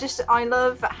 I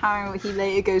love how he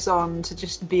later goes on to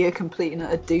just be a complete and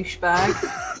utter douchebag.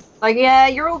 Like, yeah,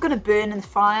 you're all gonna burn in the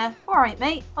fire. Alright,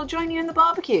 mate, I'll join you in the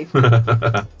barbecue.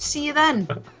 See you then.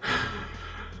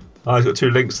 I've got 2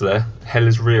 links there. Hell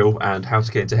is Real and How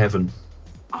to Get into Heaven.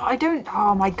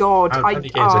 Oh my god. How do you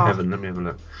get into heaven? Let me have a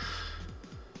look.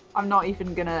 I'm not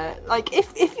even gonna, like,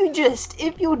 if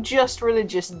you're just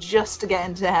religious just to get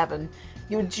into heaven,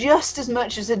 you're just as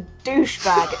much as a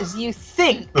douchebag as you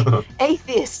think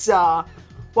atheists are.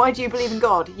 Why do you believe in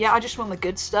God? Yeah, I just want the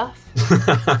good stuff.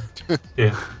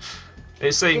 Yeah.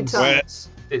 It seems...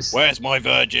 Where's my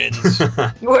virgins?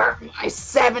 Where are my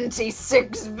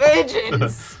 76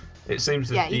 virgins? It seems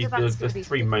that the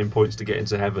 3 main points to get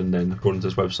into heaven, then, according to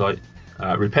this website,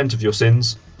 repent of your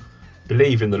sins,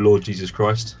 believe in the Lord Jesus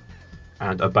Christ,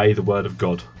 and obey the word of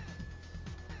God.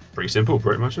 Pretty simple,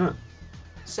 pretty much, isn't it?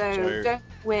 So don't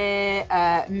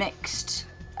wear mixed,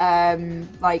 I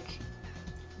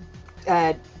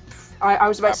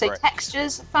was about to say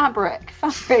textures, fabric.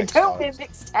 Don't wear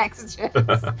mixed textures.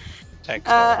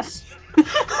 Textiles.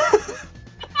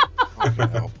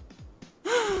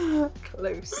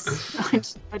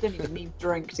 Close. I don't even need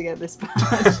drink to get this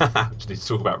bad. Just need to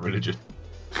talk about religion.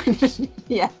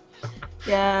 Yeah.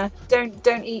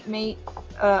 Don't eat meat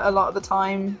a lot of the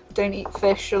time. Don't eat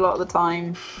fish a lot of the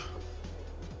time.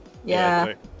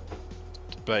 Yeah.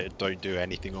 But don't do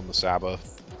anything on the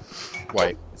Sabbath.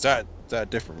 Wait, is that a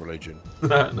different religion?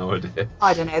 No idea.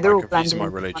 I don't know. They're all confusing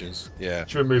blended. my religions. Yeah.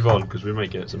 Should we move on, because we may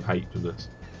get some hate for this?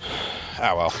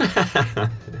 Oh well.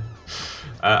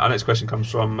 Our next question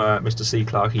comes from Mr. C.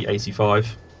 Clarkey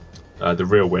 85, the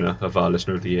real winner of our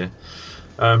Listener of the Year.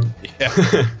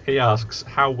 He asks,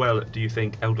 how well do you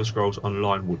think Elder Scrolls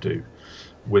Online will do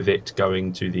with it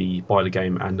going to the buy the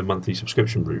game and the monthly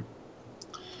subscription route?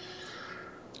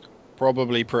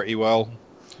 Probably pretty well.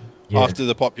 Yeah. After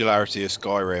the popularity of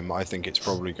Skyrim, I think it's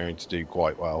probably going to do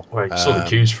quite well. Well, you saw the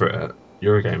queues for it at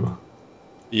Eurogamer.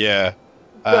 Yeah.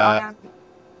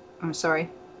 I'm sorry.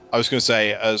 I was going to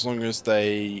say, as long as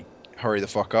they hurry the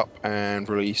fuck up and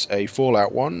release a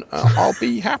Fallout one, I'll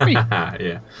be happy.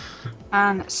 Yeah.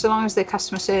 And so long as their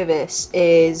customer service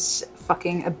is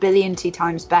fucking a billion-ty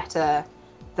times better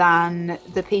than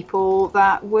the people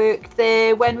that worked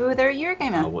there when we were there at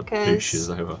Eurogamer. Oh, what douches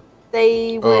over.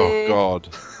 They were God.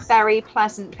 very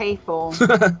pleasant people.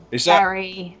 Is that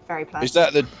very, very pleasant. Is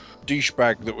that the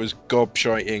douchebag that was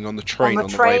gobshiting on the train on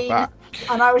the way back?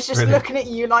 And I was just looking at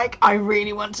you like, I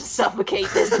really want to suffocate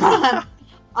this man.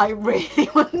 I really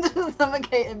want to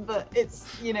suffocate him, but it's,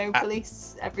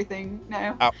 police, everything.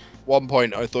 No. At one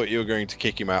point, I thought you were going to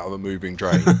kick him out of a moving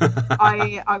train.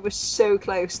 I was so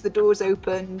close. The doors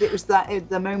opened. It was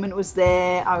the moment was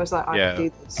there. I was like, I can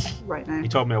do this right now. He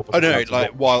told me.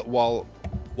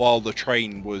 While the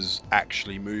train was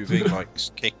actually moving, like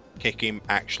kick him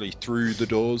actually through the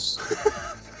doors.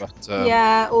 But,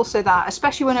 yeah, also that,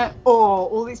 especially when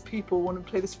all these people want to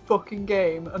play this fucking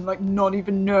game and not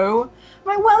even know. I'm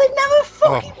like, well, they've never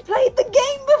fucking played the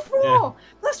game before. Yeah.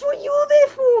 That's what you're there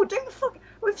for. Don't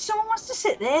if someone wants to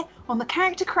sit there on the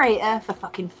character creator for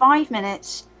fucking 5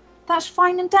 minutes, that's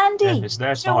fine and dandy. Yeah, it's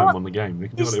their time on the game. They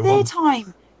can do what they want. It's their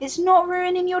time. It's not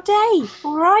ruining your day,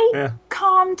 all right? Yeah.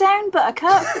 Calm down,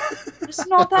 Buttercup. It's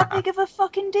not that big of a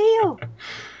fucking deal.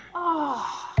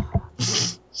 Oh.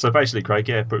 So basically, Craig,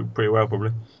 yeah, pretty well,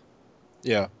 probably.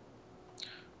 Yeah.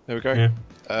 There we go.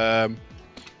 Yeah.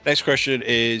 Next question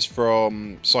is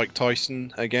from Psych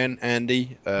Tyson again,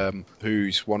 Andy,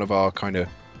 who's one of our kind of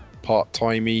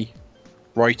part-timey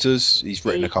writers. He's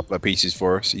written a couple of pieces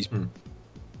for us. He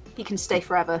can stay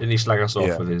forever. Didn't he slag us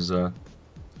off with his...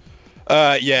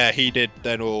 Yeah, he did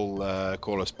then all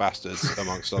call us bastards,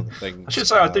 amongst other things. I should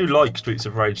say I do like Streets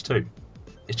of Rage 2.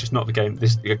 It's just not the game.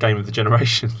 This a game of the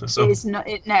generation. That's all. It's not.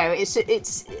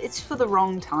 It's for the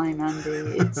wrong time, Andy.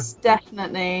 It's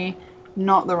definitely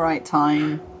not the right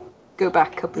time. Go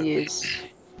back a couple of years.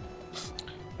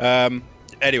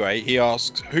 Anyway, he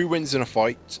asks, who wins in a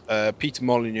fight, Peter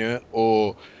Molyneux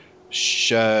or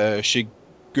Shigeru?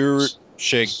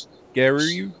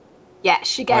 Yeah,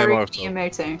 Shigeru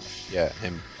Miyamoto. Yeah,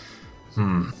 him.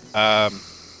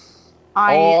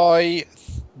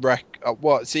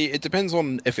 See, it depends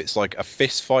on if it's like a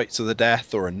fist fight to the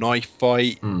death or a knife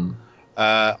fight.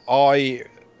 I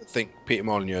think Peter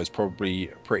Molyneux is probably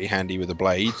pretty handy with a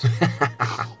blade.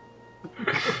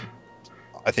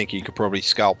 I think he could probably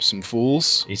scalp some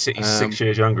fools. He's 6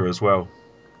 years younger as well.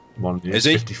 Molyneux is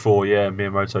he? 54, yeah.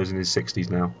 Miyamoto's in his 60s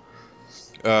now.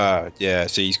 Yeah,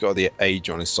 so he's got the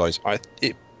age on his side.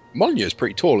 Molyneux is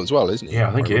pretty tall as well, isn't he? Yeah,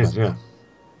 I think he is, yeah.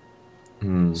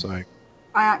 So I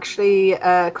actually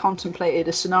contemplated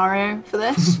a scenario for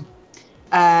this.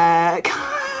 I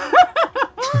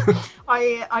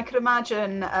could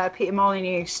imagine Peter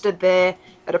Molyneux stood there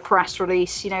at a press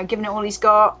release, giving it all he's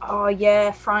got. Oh yeah,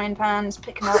 frying pans,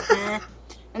 pick him up there.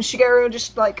 And Shigeru will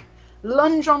just like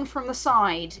lunge on from the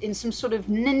side in some sort of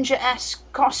ninja-esque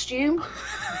costume.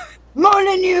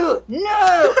 Molyneux,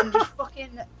 no! And just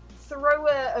fucking throw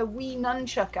a wee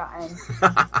nunchuck at him.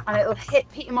 And it'll hit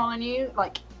Peter Molyneux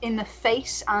like in the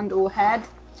face and or head.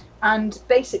 And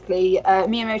basically,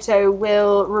 Miyamoto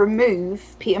will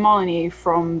remove Peter Molyneux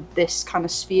from this kind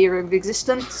of sphere of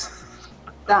existence.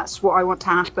 That's what I want to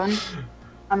happen.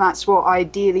 And that's what I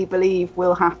ideally believe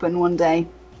will happen one day.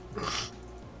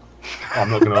 I'm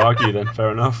not going to argue then,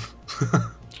 fair enough.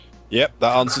 Yep,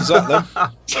 that answers that then.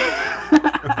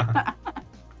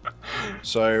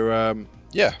 So,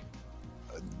 yeah.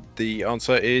 The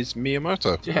answer is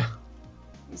Miyamoto. Yeah.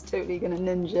 He's totally going to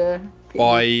ninja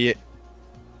Peter.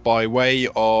 By way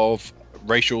of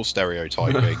racial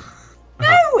stereotyping.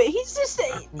 No, he's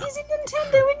in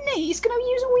Nintendo, isn't he? He's going to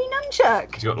use a Wii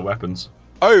nunchuck. He's got the weapons.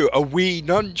 Oh, a Wii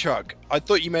nunchuck. I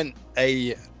thought you meant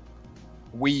a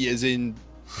Wii as in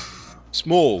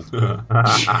small. A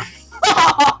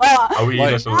Wii Now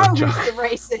as a nunchuck. who's the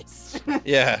racist?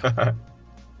 Yeah.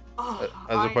 Oh,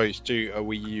 As opposed to a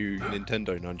Wii U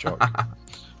Nintendo nunchuck.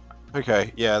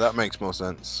 Okay, yeah, that makes more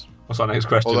sense. What's our next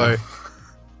question? Although,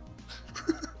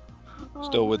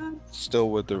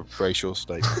 still with the racial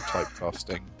statement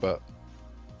typecasting, but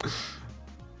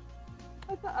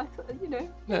I thought,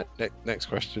 next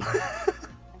question.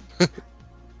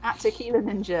 At Tequila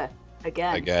Ninja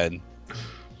again.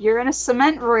 You're in a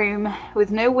cement room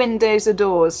with no windows or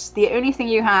doors. The only thing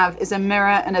you have is a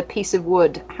mirror and a piece of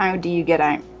wood. How do you get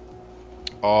out?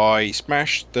 I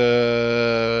smash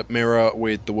the mirror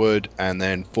with the wood and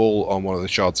then fall on one of the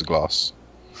shards of glass.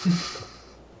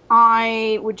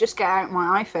 I would just get out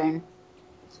my iPhone.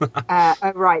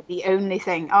 Right, the only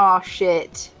thing. Oh,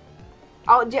 shit.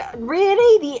 Oh,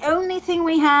 really? The only thing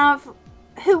we have?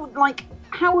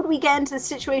 How would we get into this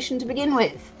situation to begin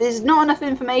with? There's not enough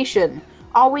information.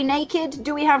 Are we naked?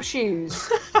 Do we have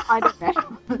shoes? I don't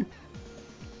know.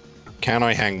 Can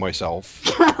I hang myself?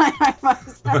 Can I hang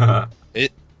myself?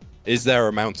 Is there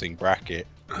a mounting bracket?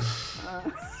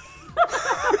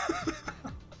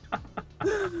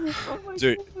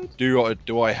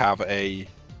 Do I have a...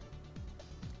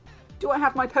 Do I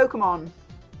have my Pokemon?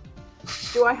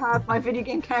 Do I have my video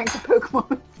game character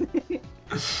Pokemon?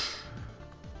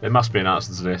 There must be an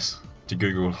answer to this. To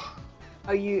Google.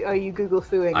 Are you Google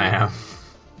fooing? I am.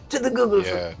 To the Google.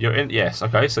 Yeah. You're in. Yes.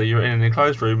 Okay. So you're in an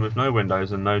enclosed room with no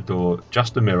windows and no door,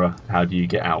 just a mirror. How do you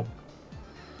get out?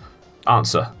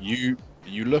 Answer. You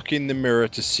look in the mirror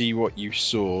to see what you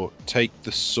saw. Take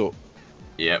the saw.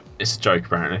 Yep. It's a joke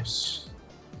apparently.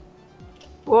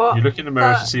 What? You look in the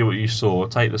mirror to see what you saw.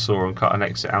 Take the saw and cut an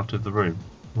exit out of the room.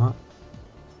 What?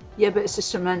 Yeah, but it's a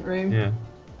cement room. Yeah.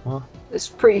 What? It's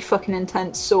pretty fucking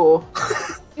intense saw.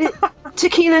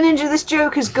 Tequila Ninja, this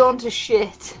joke has gone to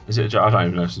shit. Is it a joke? I don't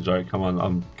even know if it's a joke. Come on,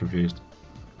 I'm confused.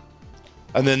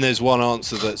 And then there's one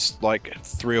answer that's like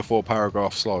 3 or 4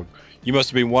 paragraphs long. You must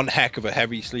have been one heck of a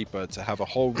heavy sleeper to have a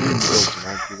whole room built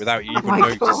around you without you even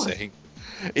noticing.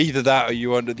 God. Either that or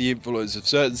you under the influence of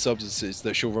certain substances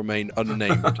that shall remain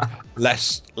unnamed,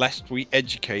 lest we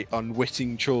educate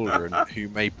unwitting children who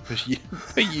may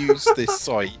peruse this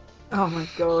site. Oh my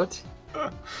god.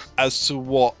 as to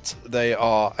what they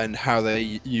are and how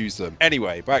they use them.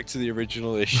 Anyway, back to the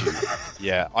original issue.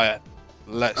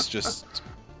 Let's just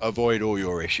avoid all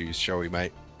your issues, shall we,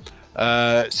 mate?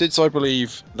 Since I now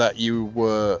believe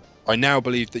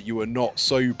that you were not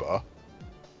sober.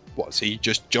 What? So he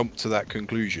just jumped to that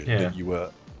conclusion that you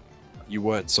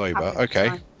weren't sober.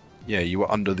 Okay. Yeah, you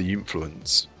were under the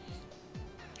influence.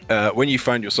 When you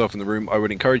found yourself in the room, I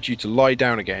would encourage you to lie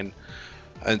down again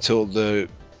until the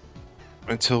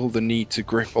need to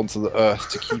grip onto the earth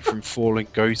to keep from falling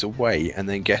goes away, and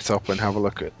then get up and have a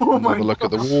look at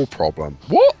the wall problem.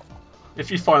 What? If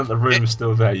you find that the room is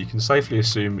still there, you can safely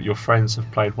assume your friends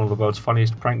have played one of the world's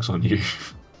funniest pranks on you.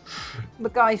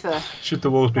 MacGyver. Should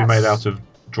the walls be made out of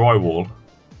drywall,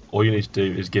 all you need to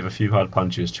do is give a few hard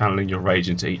punches, channeling your rage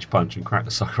into each punch, and crack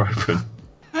the sucker open.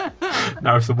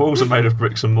 Now, if the walls are made of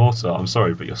bricks and mortar, I'm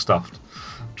sorry, but you're stuffed.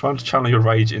 Trying to channel your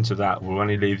rage into that will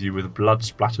only leave you with a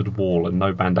blood-splattered wall and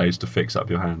no band-aids to fix up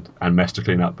your hand, and mess to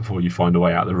clean up before you find a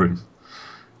way out of the room.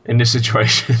 In this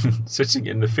situation, sitting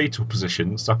in the fetal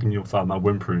position, sucking your thumb and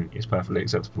whimpering is perfectly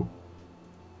acceptable.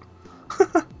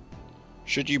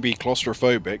 Should you be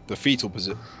claustrophobic, the fetal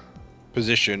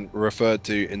position referred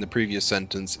to in the previous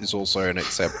sentence is also an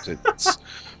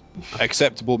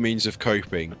acceptable means of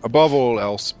coping. Above all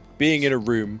else, being in a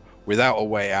room without a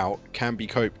way out can be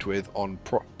coped with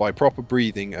by proper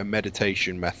breathing and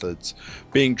meditation methods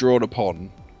being drawn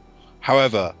upon.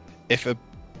 However, if a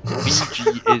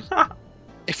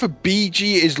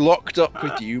BG is locked up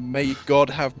with you, may God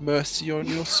have mercy on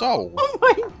your soul. Oh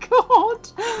my god!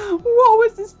 What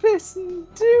was this person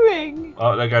doing?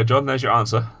 Oh, there you go, John. There's your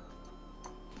answer.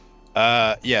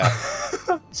 Yeah.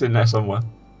 It's in there somewhere.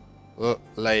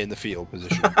 Lay in the fetal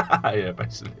position. Yeah,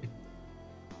 basically.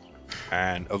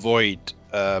 And avoid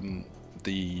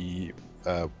the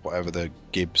whatever the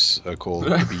Gibbs are called,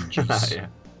 the BGs. Yeah.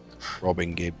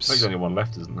 Robin Gibbs. There's only one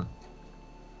left, isn't there?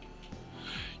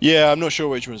 Yeah, I'm not sure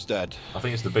which one's dead. I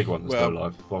think it's the big one that's still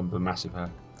alive, the one with the massive hair.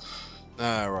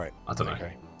 Right. I don't know.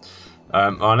 Okay.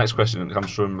 Our next question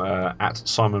comes from at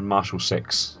Simon Marshall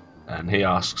 6, and he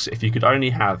asks, if you could only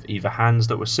have either hands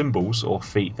that were symbols or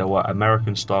feet that were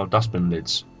American-style dustbin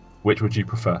lids, which would you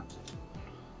prefer?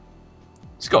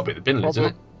 It's got to be the bin lids, isn't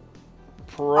it?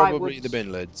 Probably the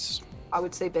bin lids. I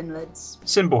would say bin lids.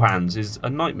 Symbol hands is a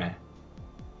nightmare.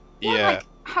 What, Yeah. like,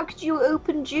 how could you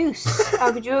open juice?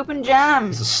 How could you open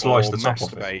jam? Just slice the top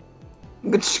off it.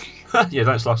 Yeah,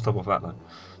 don't slice the top off that though.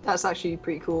 That's actually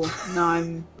pretty cool. Now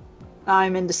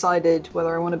I'm undecided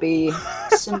whether I want to be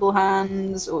symbol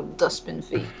hands or dustbin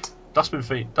feet.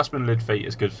 Dustbin lid feet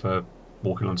is good for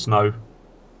walking on snow.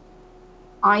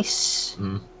 Ice.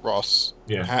 Ross.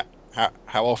 Yeah.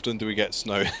 How often do we get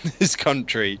snow in this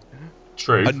country?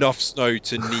 True. Enough snow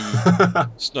to need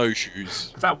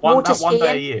snowshoes. That one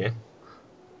day a year,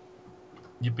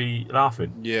 you'd be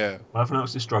laughing. Yeah. Everyone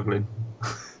else is struggling.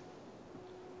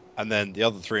 And then the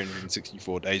other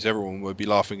 364 days, everyone would be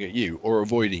laughing at you or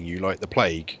avoiding you like the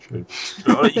plague. True.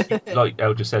 Like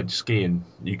El just said, skiing.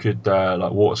 You could,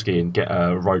 like water skiing, get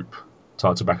a rope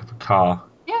tied to the back of a car,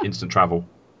 instant travel,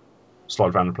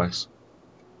 slide around the place.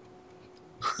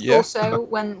 Yeah. Also,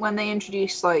 when they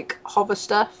introduce like hover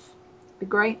stuff, it'd be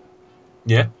great.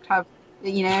 Yeah. Have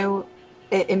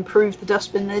it improve the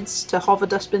dustbin lids to hover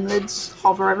dustbin lids,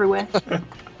 hover everywhere.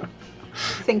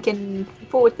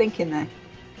 Forward thinking there.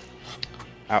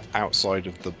 Outside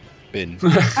of the bin.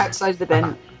 Outside the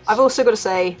bin. I've also got to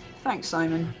say, thanks,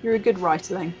 Simon. You're a good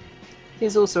writerling.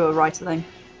 He's also a writerling.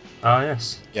 Ah,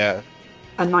 yes. Yeah.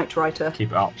 A night writer.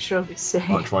 Keep it up. Shall we say?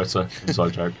 Night writer.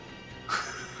 Inside joke.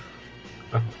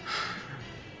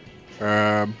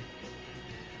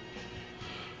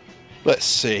 Let's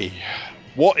see.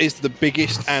 What is the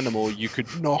biggest animal you could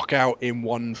knock out in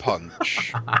one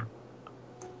punch?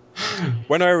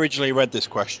 When I originally read this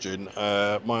question,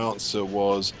 my answer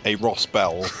was a Ross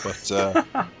Bell, but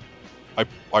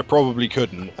I probably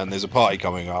couldn't, and there's a party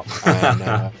coming up,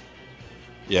 and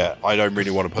yeah, I don't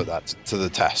really want to put that to the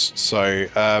test. So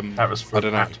that was for I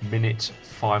don't know. at minute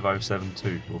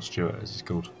 5072, or Stuart as it's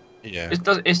called. Yeah,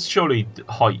 it's surely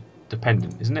height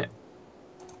dependent, isn't it?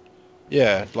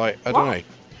 Yeah, like I don't know,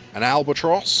 an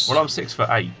albatross. Well, I'm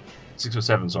 6'8",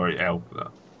 6'7", sorry, El.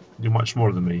 You're much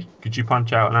smaller than me. Could you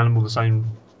punch out an animal the same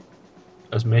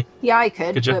as me? Yeah, I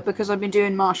could, you? but because I've been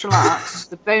doing martial arts,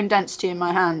 the bone density in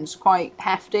my hand's quite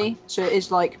hefty, so it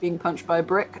is like being punched by a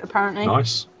brick, apparently.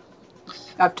 Nice.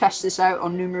 I've tested this out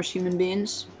on numerous human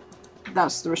beings.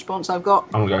 That's the response I've got.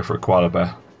 I'm going to go for a koala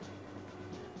bear.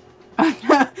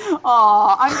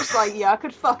 Aw, I'm just like, yeah, I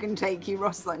could fucking take you.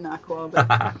 Ross is like, nah, koala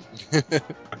bear.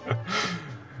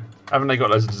 Haven't they got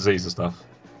loads of disease and stuff?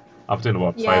 I'm doing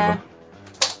a favour. Yeah,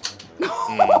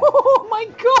 Oh my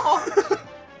god!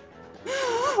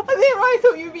 I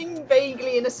thought you were being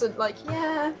vaguely innocent, like,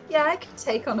 yeah, I could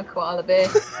take on a koala bear.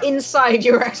 Inside,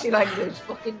 you were actually like, those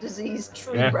fucking diseased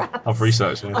tree rats. I've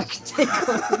researched this. I could take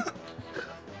on.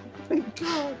 Oh my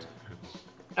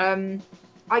god.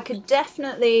 I could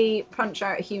definitely punch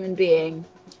out a human being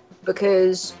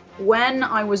because when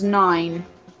I was 9,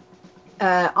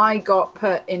 I got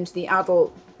put into the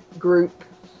adult group,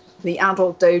 the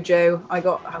adult dojo. I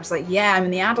was like, yeah, I'm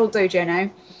in the adult dojo now.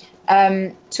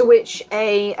 To which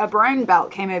a brown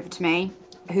belt came over to me,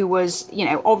 who was,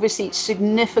 obviously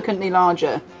significantly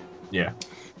larger. Yeah.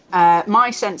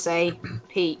 My sensei,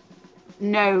 Pete,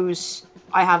 knows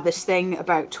I have this thing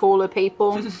about taller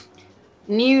people.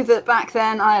 Knew that back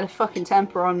then I had a fucking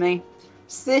temper on me.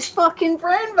 So this fucking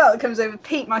brown belt comes over.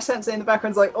 Pete, my sensei in the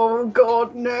background's like, oh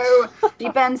god, no. He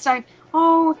bends down.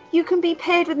 Oh, you can be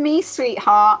paired with me,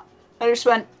 sweetheart. I just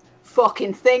went,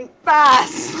 fucking think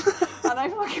fast. And I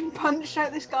fucking punched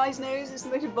out this guy's nose. It's the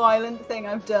most violent thing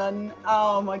I've done.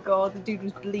 Oh my god, the dude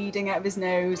was bleeding out of his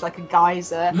nose like a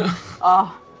geyser.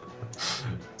 Oh.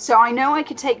 So I know I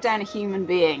could take down a human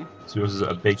being. So yours is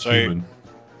a big human.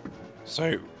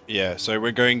 So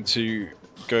we're going to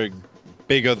go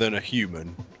bigger than a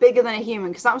human. Bigger than a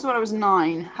human, because that was when I was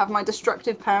 9. Have my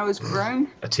destructive powers grown?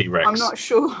 A T-Rex. I'm not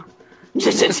sure.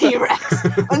 Just a T-Rex.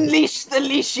 Unleash the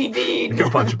leashy You deed.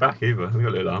 can't punch it back either. They've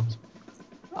got little arms.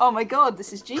 Oh my god,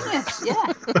 this is genius.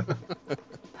 Yeah. Put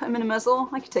him in a muzzle.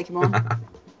 I could take him on.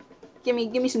 Give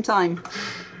me some time.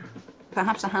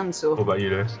 Perhaps a handsaw. What about you,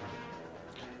 Lewis?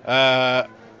 I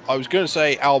was going to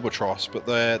say albatross, but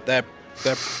they're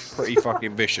pretty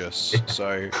fucking vicious.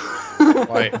 So,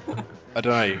 I don't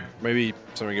know. Maybe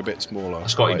something a bit smaller. A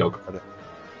Scotty dog.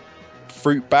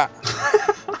 Fruit bat.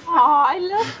 Oh, I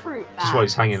love fruit bats. That's why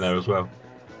he's hanging there as well.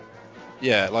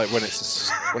 Yeah, like when it's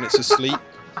asleep.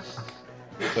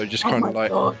 So just kind of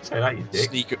like say that, you dick.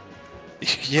 Sneak.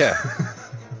 Yeah.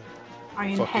 I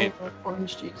inhale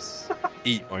orange juice.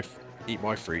 Eat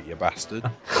my fruit, you bastard.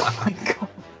 Oh my god.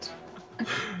 I'm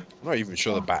not even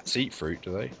sure the bats eat fruit,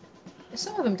 do they?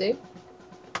 Some of them do.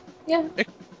 Yeah.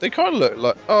 They kind of look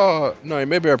like. Oh no,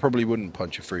 maybe I probably wouldn't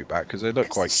punch a fruit bat because they look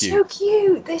quite cute. So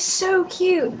cute. They're so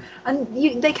cute,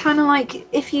 and they kind of like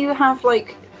if you have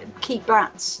like keep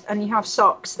bats and you have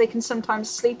socks, they can sometimes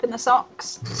sleep in the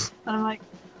socks. And I'm like,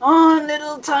 oh,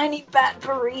 little tiny bat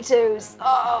burritos.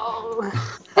 Oh.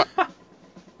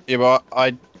 Yeah, but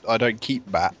I don't keep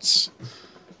bats.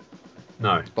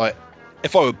 No. Like,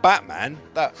 if I were Batman,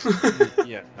 that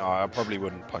yeah, no, I probably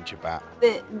wouldn't punch a bat.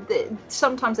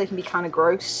 Sometimes they can be kind of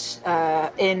gross.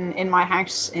 In my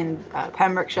house in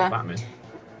Pembrokeshire.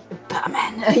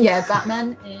 Batman. Yeah,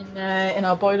 Batman in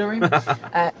our boiler room.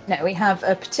 No, we have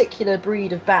a particular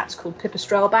breed of bats called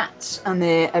pipistrelle bats, and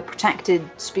they're a protected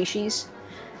species.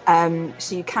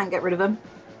 So you can't get rid of them.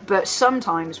 But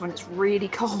sometimes when it's really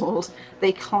cold,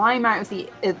 they climb out of the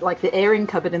airing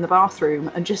cupboard in the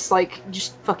bathroom and just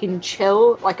fucking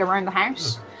chill like around the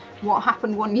house. What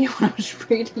happened one year when I was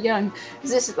really young is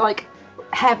this like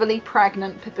heavily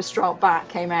pregnant pipistrelle bat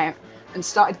came out and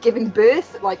started giving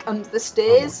birth like under the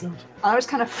stairs. And I was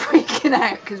kind of freaking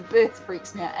out because birth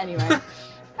freaks me out anyway.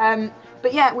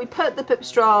 But yeah, we put the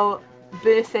pipistrelle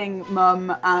birthing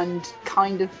mum and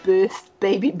kind of birthed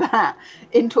baby bat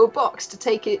into a box to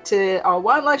take it to our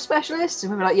wildlife specialist,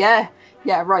 and we were like, yeah,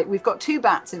 right, we've got 2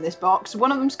 bats in this box, one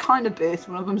of them's kind of birthed,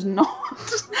 one of them's not.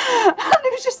 And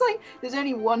it was just like, there's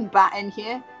only one bat in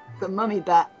here, but mummy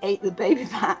bat ate the baby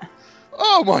bat.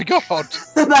 Oh my god.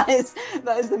 that is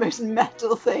the most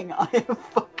metal thing I have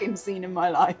fucking seen in my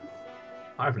life.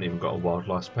 I haven't even got a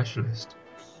wildlife specialist.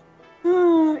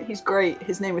 He's great.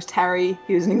 His name was Terry.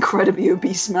 He was an incredibly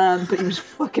obese man, but he was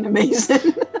fucking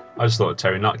amazing. I just thought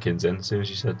Terry Nutkins in as soon as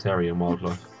you said Terry and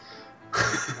wildlife.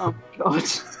 Oh god.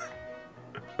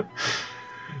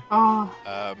 Oh.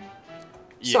 Yeah,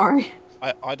 sorry.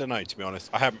 I don't know, to be honest.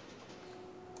 I haven't.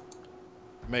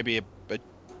 Maybe a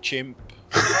chimp,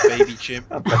 baby chimp.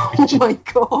 Oh my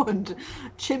god,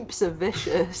 chimps are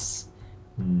vicious.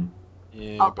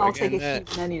 Yeah, I'll take a human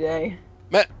any day.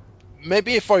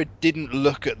 Maybe if I didn't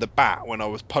look at the bat when I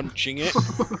was punching it.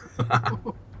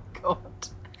 Oh, god.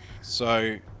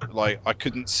 So, like, I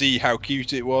couldn't see how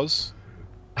cute it was.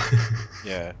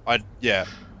 Yeah.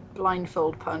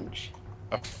 Blindfold punch.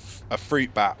 A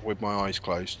fruit bat with my eyes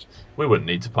closed. We wouldn't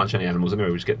need to punch any animals anyway.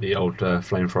 We just get the old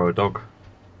flamethrower dog.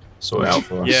 Sort it out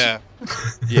for us. Yeah.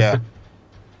 Yeah.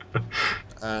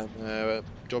 And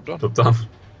job done. Job done.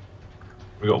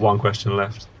 We got one question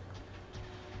left.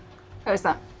 Oh, is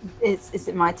that? Is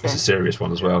it my turn? It's a serious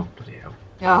one as well. Bloody hell.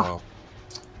 Oh.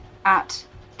 At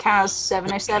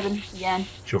Kaz707 again.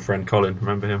 It's your friend Colin.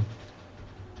 Remember him?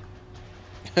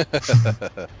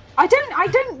 I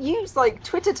don't use like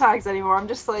Twitter tags anymore. I'm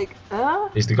just like,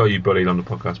 He's the guy you bullied on the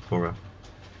podcast before.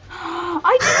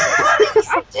 I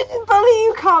didn't bully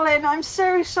you, Colin. I'm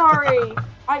so sorry.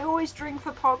 I always drink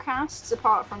for podcasts,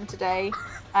 apart from today,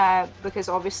 because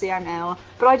obviously I'm ill.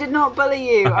 But I did not bully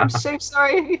you. I'm so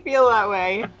sorry if you feel that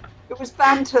way. It was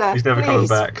banter. He's never coming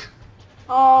back.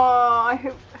 Oh, I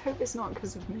hope it's not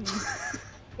because of me.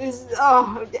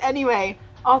 Anyway,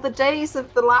 are the days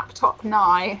of the laptop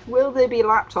nigh? Will there be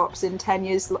laptops in 10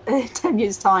 years'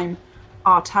 time?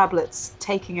 Are tablets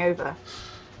taking over?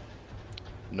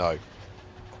 No.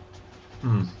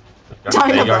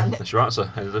 There you go. That's your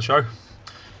answer. End of the show.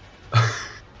 I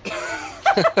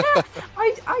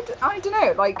don't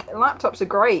know. Like, laptops are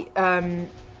great.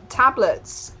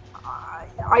 Tablets,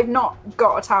 I've not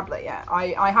got a tablet yet.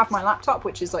 I have my laptop,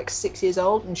 which is like 6 years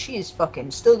old, and she's fucking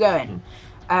still going.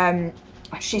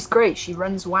 She's great. She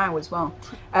runs WoW as well.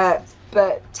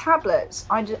 But tablets,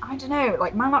 I don't know.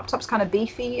 Like, my laptop's kind of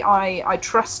beefy. I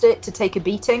trust it to take a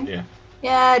beating.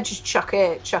 Yeah, just chuck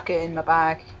it in my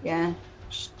bag. Yeah,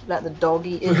 just let the dog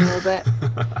eat it a little bit.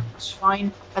 It's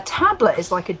fine. A tablet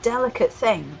is like a delicate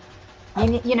thing. You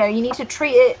need to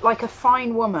treat it like a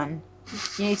fine woman.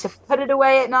 You need to put it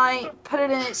away at night, put it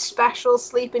in its special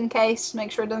sleeping case, make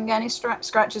sure it doesn't get any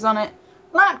scratches on it.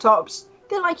 Laptops,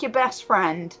 they're like your best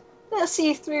friend. They'll see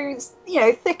you through,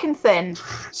 thick and thin.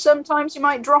 Sometimes you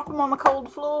might drop them on the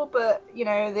cold floor, but,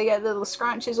 they get little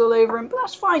scratches all over them. But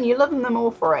that's fine. You're loving them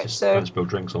all for it. Just so don't spill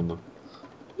drinks on them.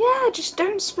 Yeah, just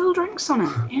don't spill drinks on it.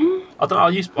 Yeah. I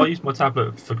use my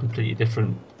tablet for completely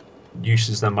different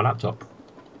uses than my laptop.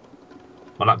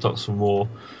 My laptop's for more,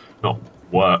 not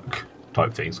work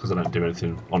type things, because I don't do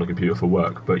anything on a computer for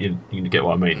work, but you get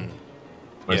what I mean.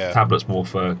 Whereas the tablet's more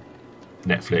for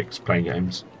Netflix, playing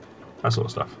games, that sort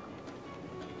of stuff.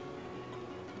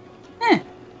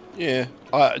 Yeah,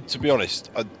 to be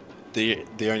honest, the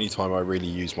only time I really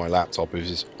use my laptop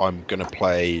is I'm going to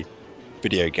play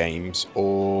video games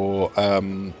or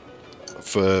for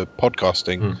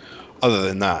podcasting. Other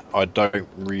than that, I don't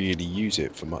really use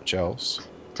it for much else.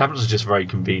 Tablets are just very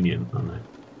convenient, aren't they?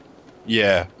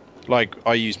 Yeah, like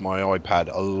I use my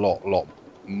iPad a lot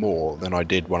more than I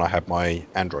did when I had my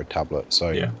Android tablet.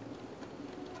 So yeah,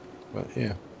 but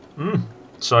yeah.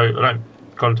 So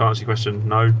Colin, to answer your question,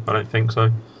 no, I don't think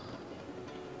so.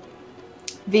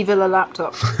 Viva la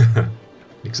laptop.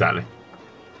 Exactly.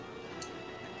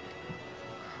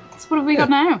 So what have we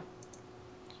got now?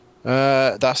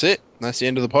 That's it. That's the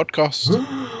end of the podcast.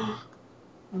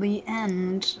 The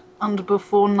end, and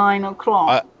before 9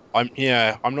 o'clock. I'm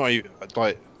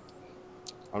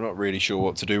not really sure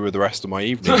what to do with the rest of my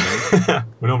evening.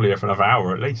 We're normally here for another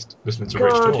hour at least, listening to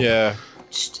Rich talk. Yeah.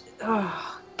 Just,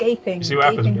 gaping. You see what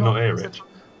happens when you're not here, Rich?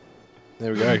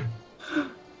 There we go.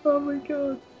 Oh my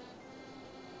god.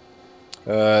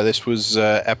 This was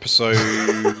episode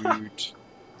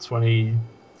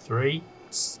 23?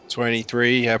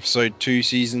 23, episode 2,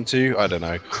 season 2. I don't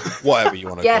know. Whatever you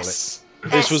want to call it. This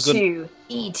was S2,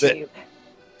 E2.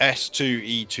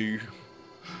 S2, E2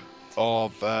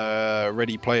 of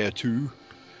Ready Player 2.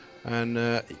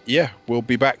 And we'll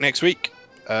be back next week.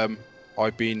 I've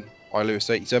been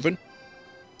iLewis87.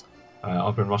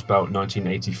 I've been Ross Belt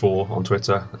 1984 on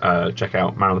Twitter. Check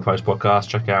out Man on the Post podcast.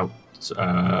 Check out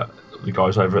the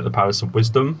guys over at the Palace of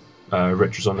Wisdom.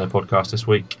 Rich was on their podcast this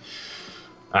week.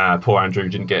 Poor Andrew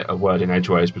didn't get a word in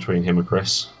edgeways between him and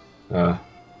Chris. So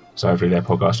hopefully their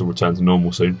podcast will return to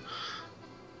normal soon.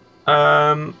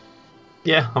 I'm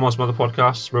on some other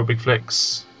podcasts, Real Big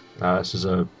Flicks. This is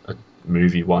a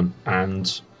movie one.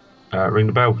 And Ring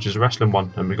the Bell, which is a wrestling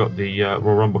one. And we've got the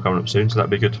Royal Rumble coming up soon, so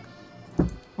that'd be good.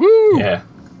 Woo! Yeah.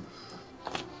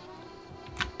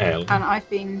 And I've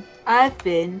been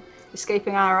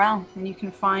Escaping IRL, and you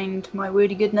can find my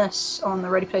wordy goodness on the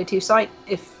Ready Player 2 site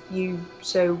if you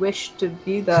so wish to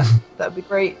view that. That'd be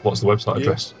great. What's the website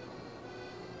address?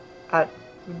 At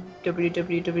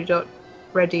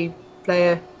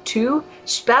www.readyplayer2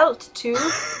 spelt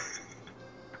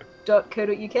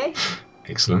 2.co.uk.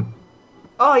 Excellent.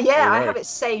 Oh yeah, I have it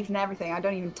saved and everything. I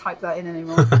don't even type that in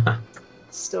anymore.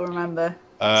 Still remember.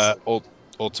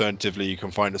 Alternatively, you can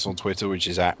find us on Twitter, which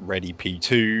is at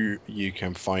ReadyP2. You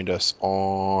can find us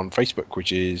on Facebook,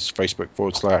 which is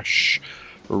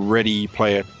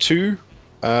Facebook.com/ReadyPlayer2.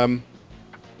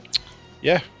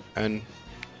 And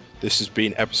this has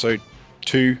been episode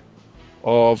 2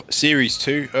 of series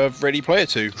 2 of Ready Player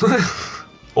 2.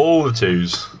 All the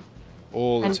twos.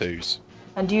 All the twos.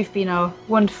 And you've been a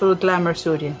wonderful, glamorous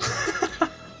audience.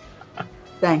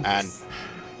 Thanks.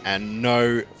 and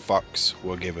no fucks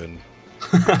were given.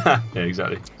 Yeah,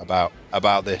 exactly. About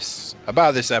this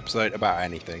episode, about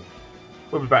anything.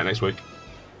 We'll be back next week.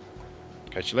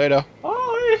 Catch you later.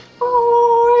 Bye.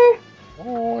 Bye.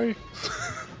 Bye.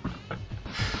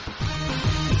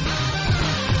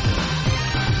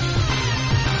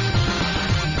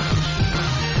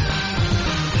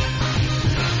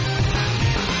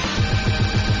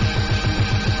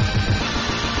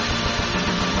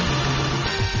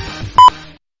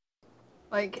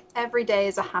 Like, every day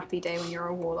is a happy day when you're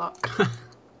a warlock.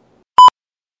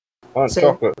 Aren't So-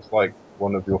 chocolates like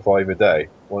one of your 5 a day?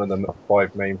 One of the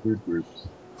 5 main food groups.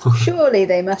 Surely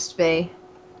they must be.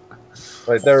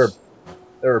 Like they're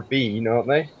a bean, aren't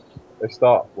they? They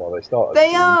start as They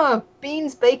beans. are!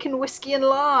 Beans, bacon, whiskey, and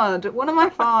lard. One of my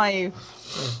 5.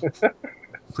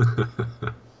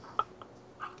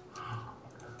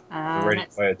 They're ready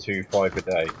to buy a 2 5 a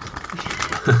day.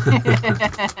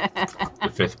 The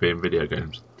 5th being video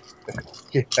games.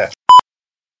 Yeah.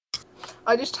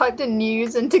 I just typed in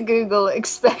news into Google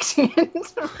expecting it.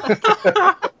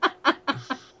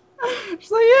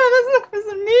 She's like, yeah, let's look for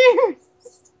some news.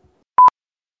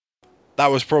 That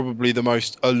was probably the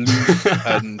most aloof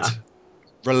and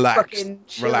Fucking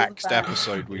chilled relaxed back.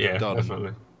 episode we've Yeah, done.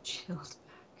 definitely. Chilled.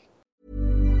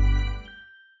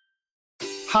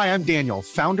 Hi, I'm Daniel,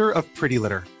 founder of Pretty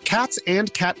Litter. Cats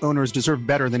and cat owners deserve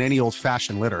better than any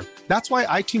old-fashioned litter. That's why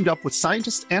I teamed up with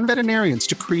scientists and veterinarians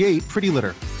to create Pretty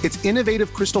Litter. Its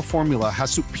innovative crystal formula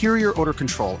has superior odor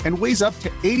control and weighs up to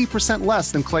 80%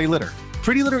 less than clay litter.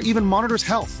 Pretty Litter even monitors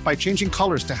health by changing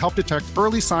colors to help detect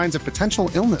early signs of potential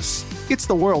illness. It's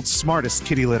the world's smartest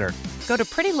kitty litter. Go to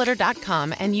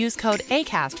prettylitter.com and use code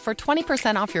ACAST for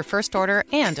 20% off your first order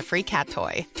and a free cat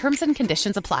toy. Terms and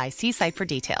conditions apply. See site for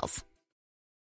details.